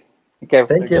 Okay, we'll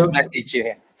Thank just you. message you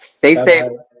here. Stay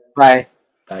safe. Bye-bye.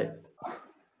 Bye. Bye.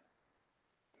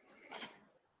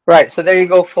 Right. So there you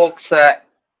go, folks.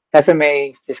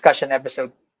 FMA discussion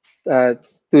episode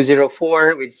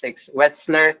 204 with Sixt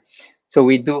Wetzler. So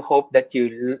we do hope that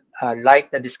you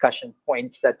like the discussion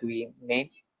points that we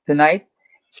made tonight,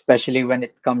 especially when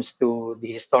it comes to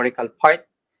the historical part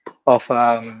of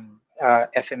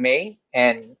FMA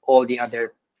and all the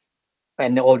other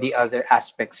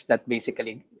aspects that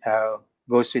basically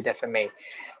goes with FMA.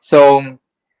 So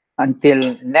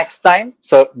until next time.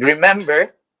 So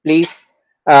remember, please,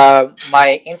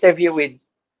 my interview with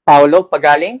Paolo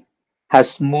Pagaling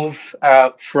has moved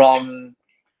from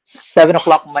 7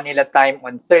 o'clock Manila time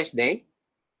on Thursday,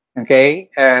 okay,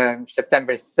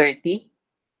 September 30,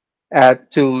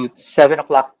 to 7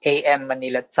 o'clock a.m.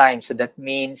 Manila time. So that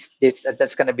means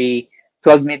that's gonna be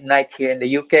 12 midnight here in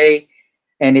the UK,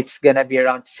 and it's gonna be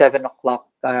around 7 o'clock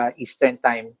Eastern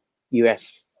time,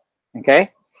 US.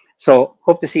 Okay, so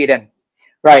hope to see you then.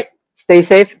 Right, stay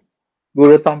safe.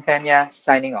 Guru Tom Pena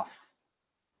signing off.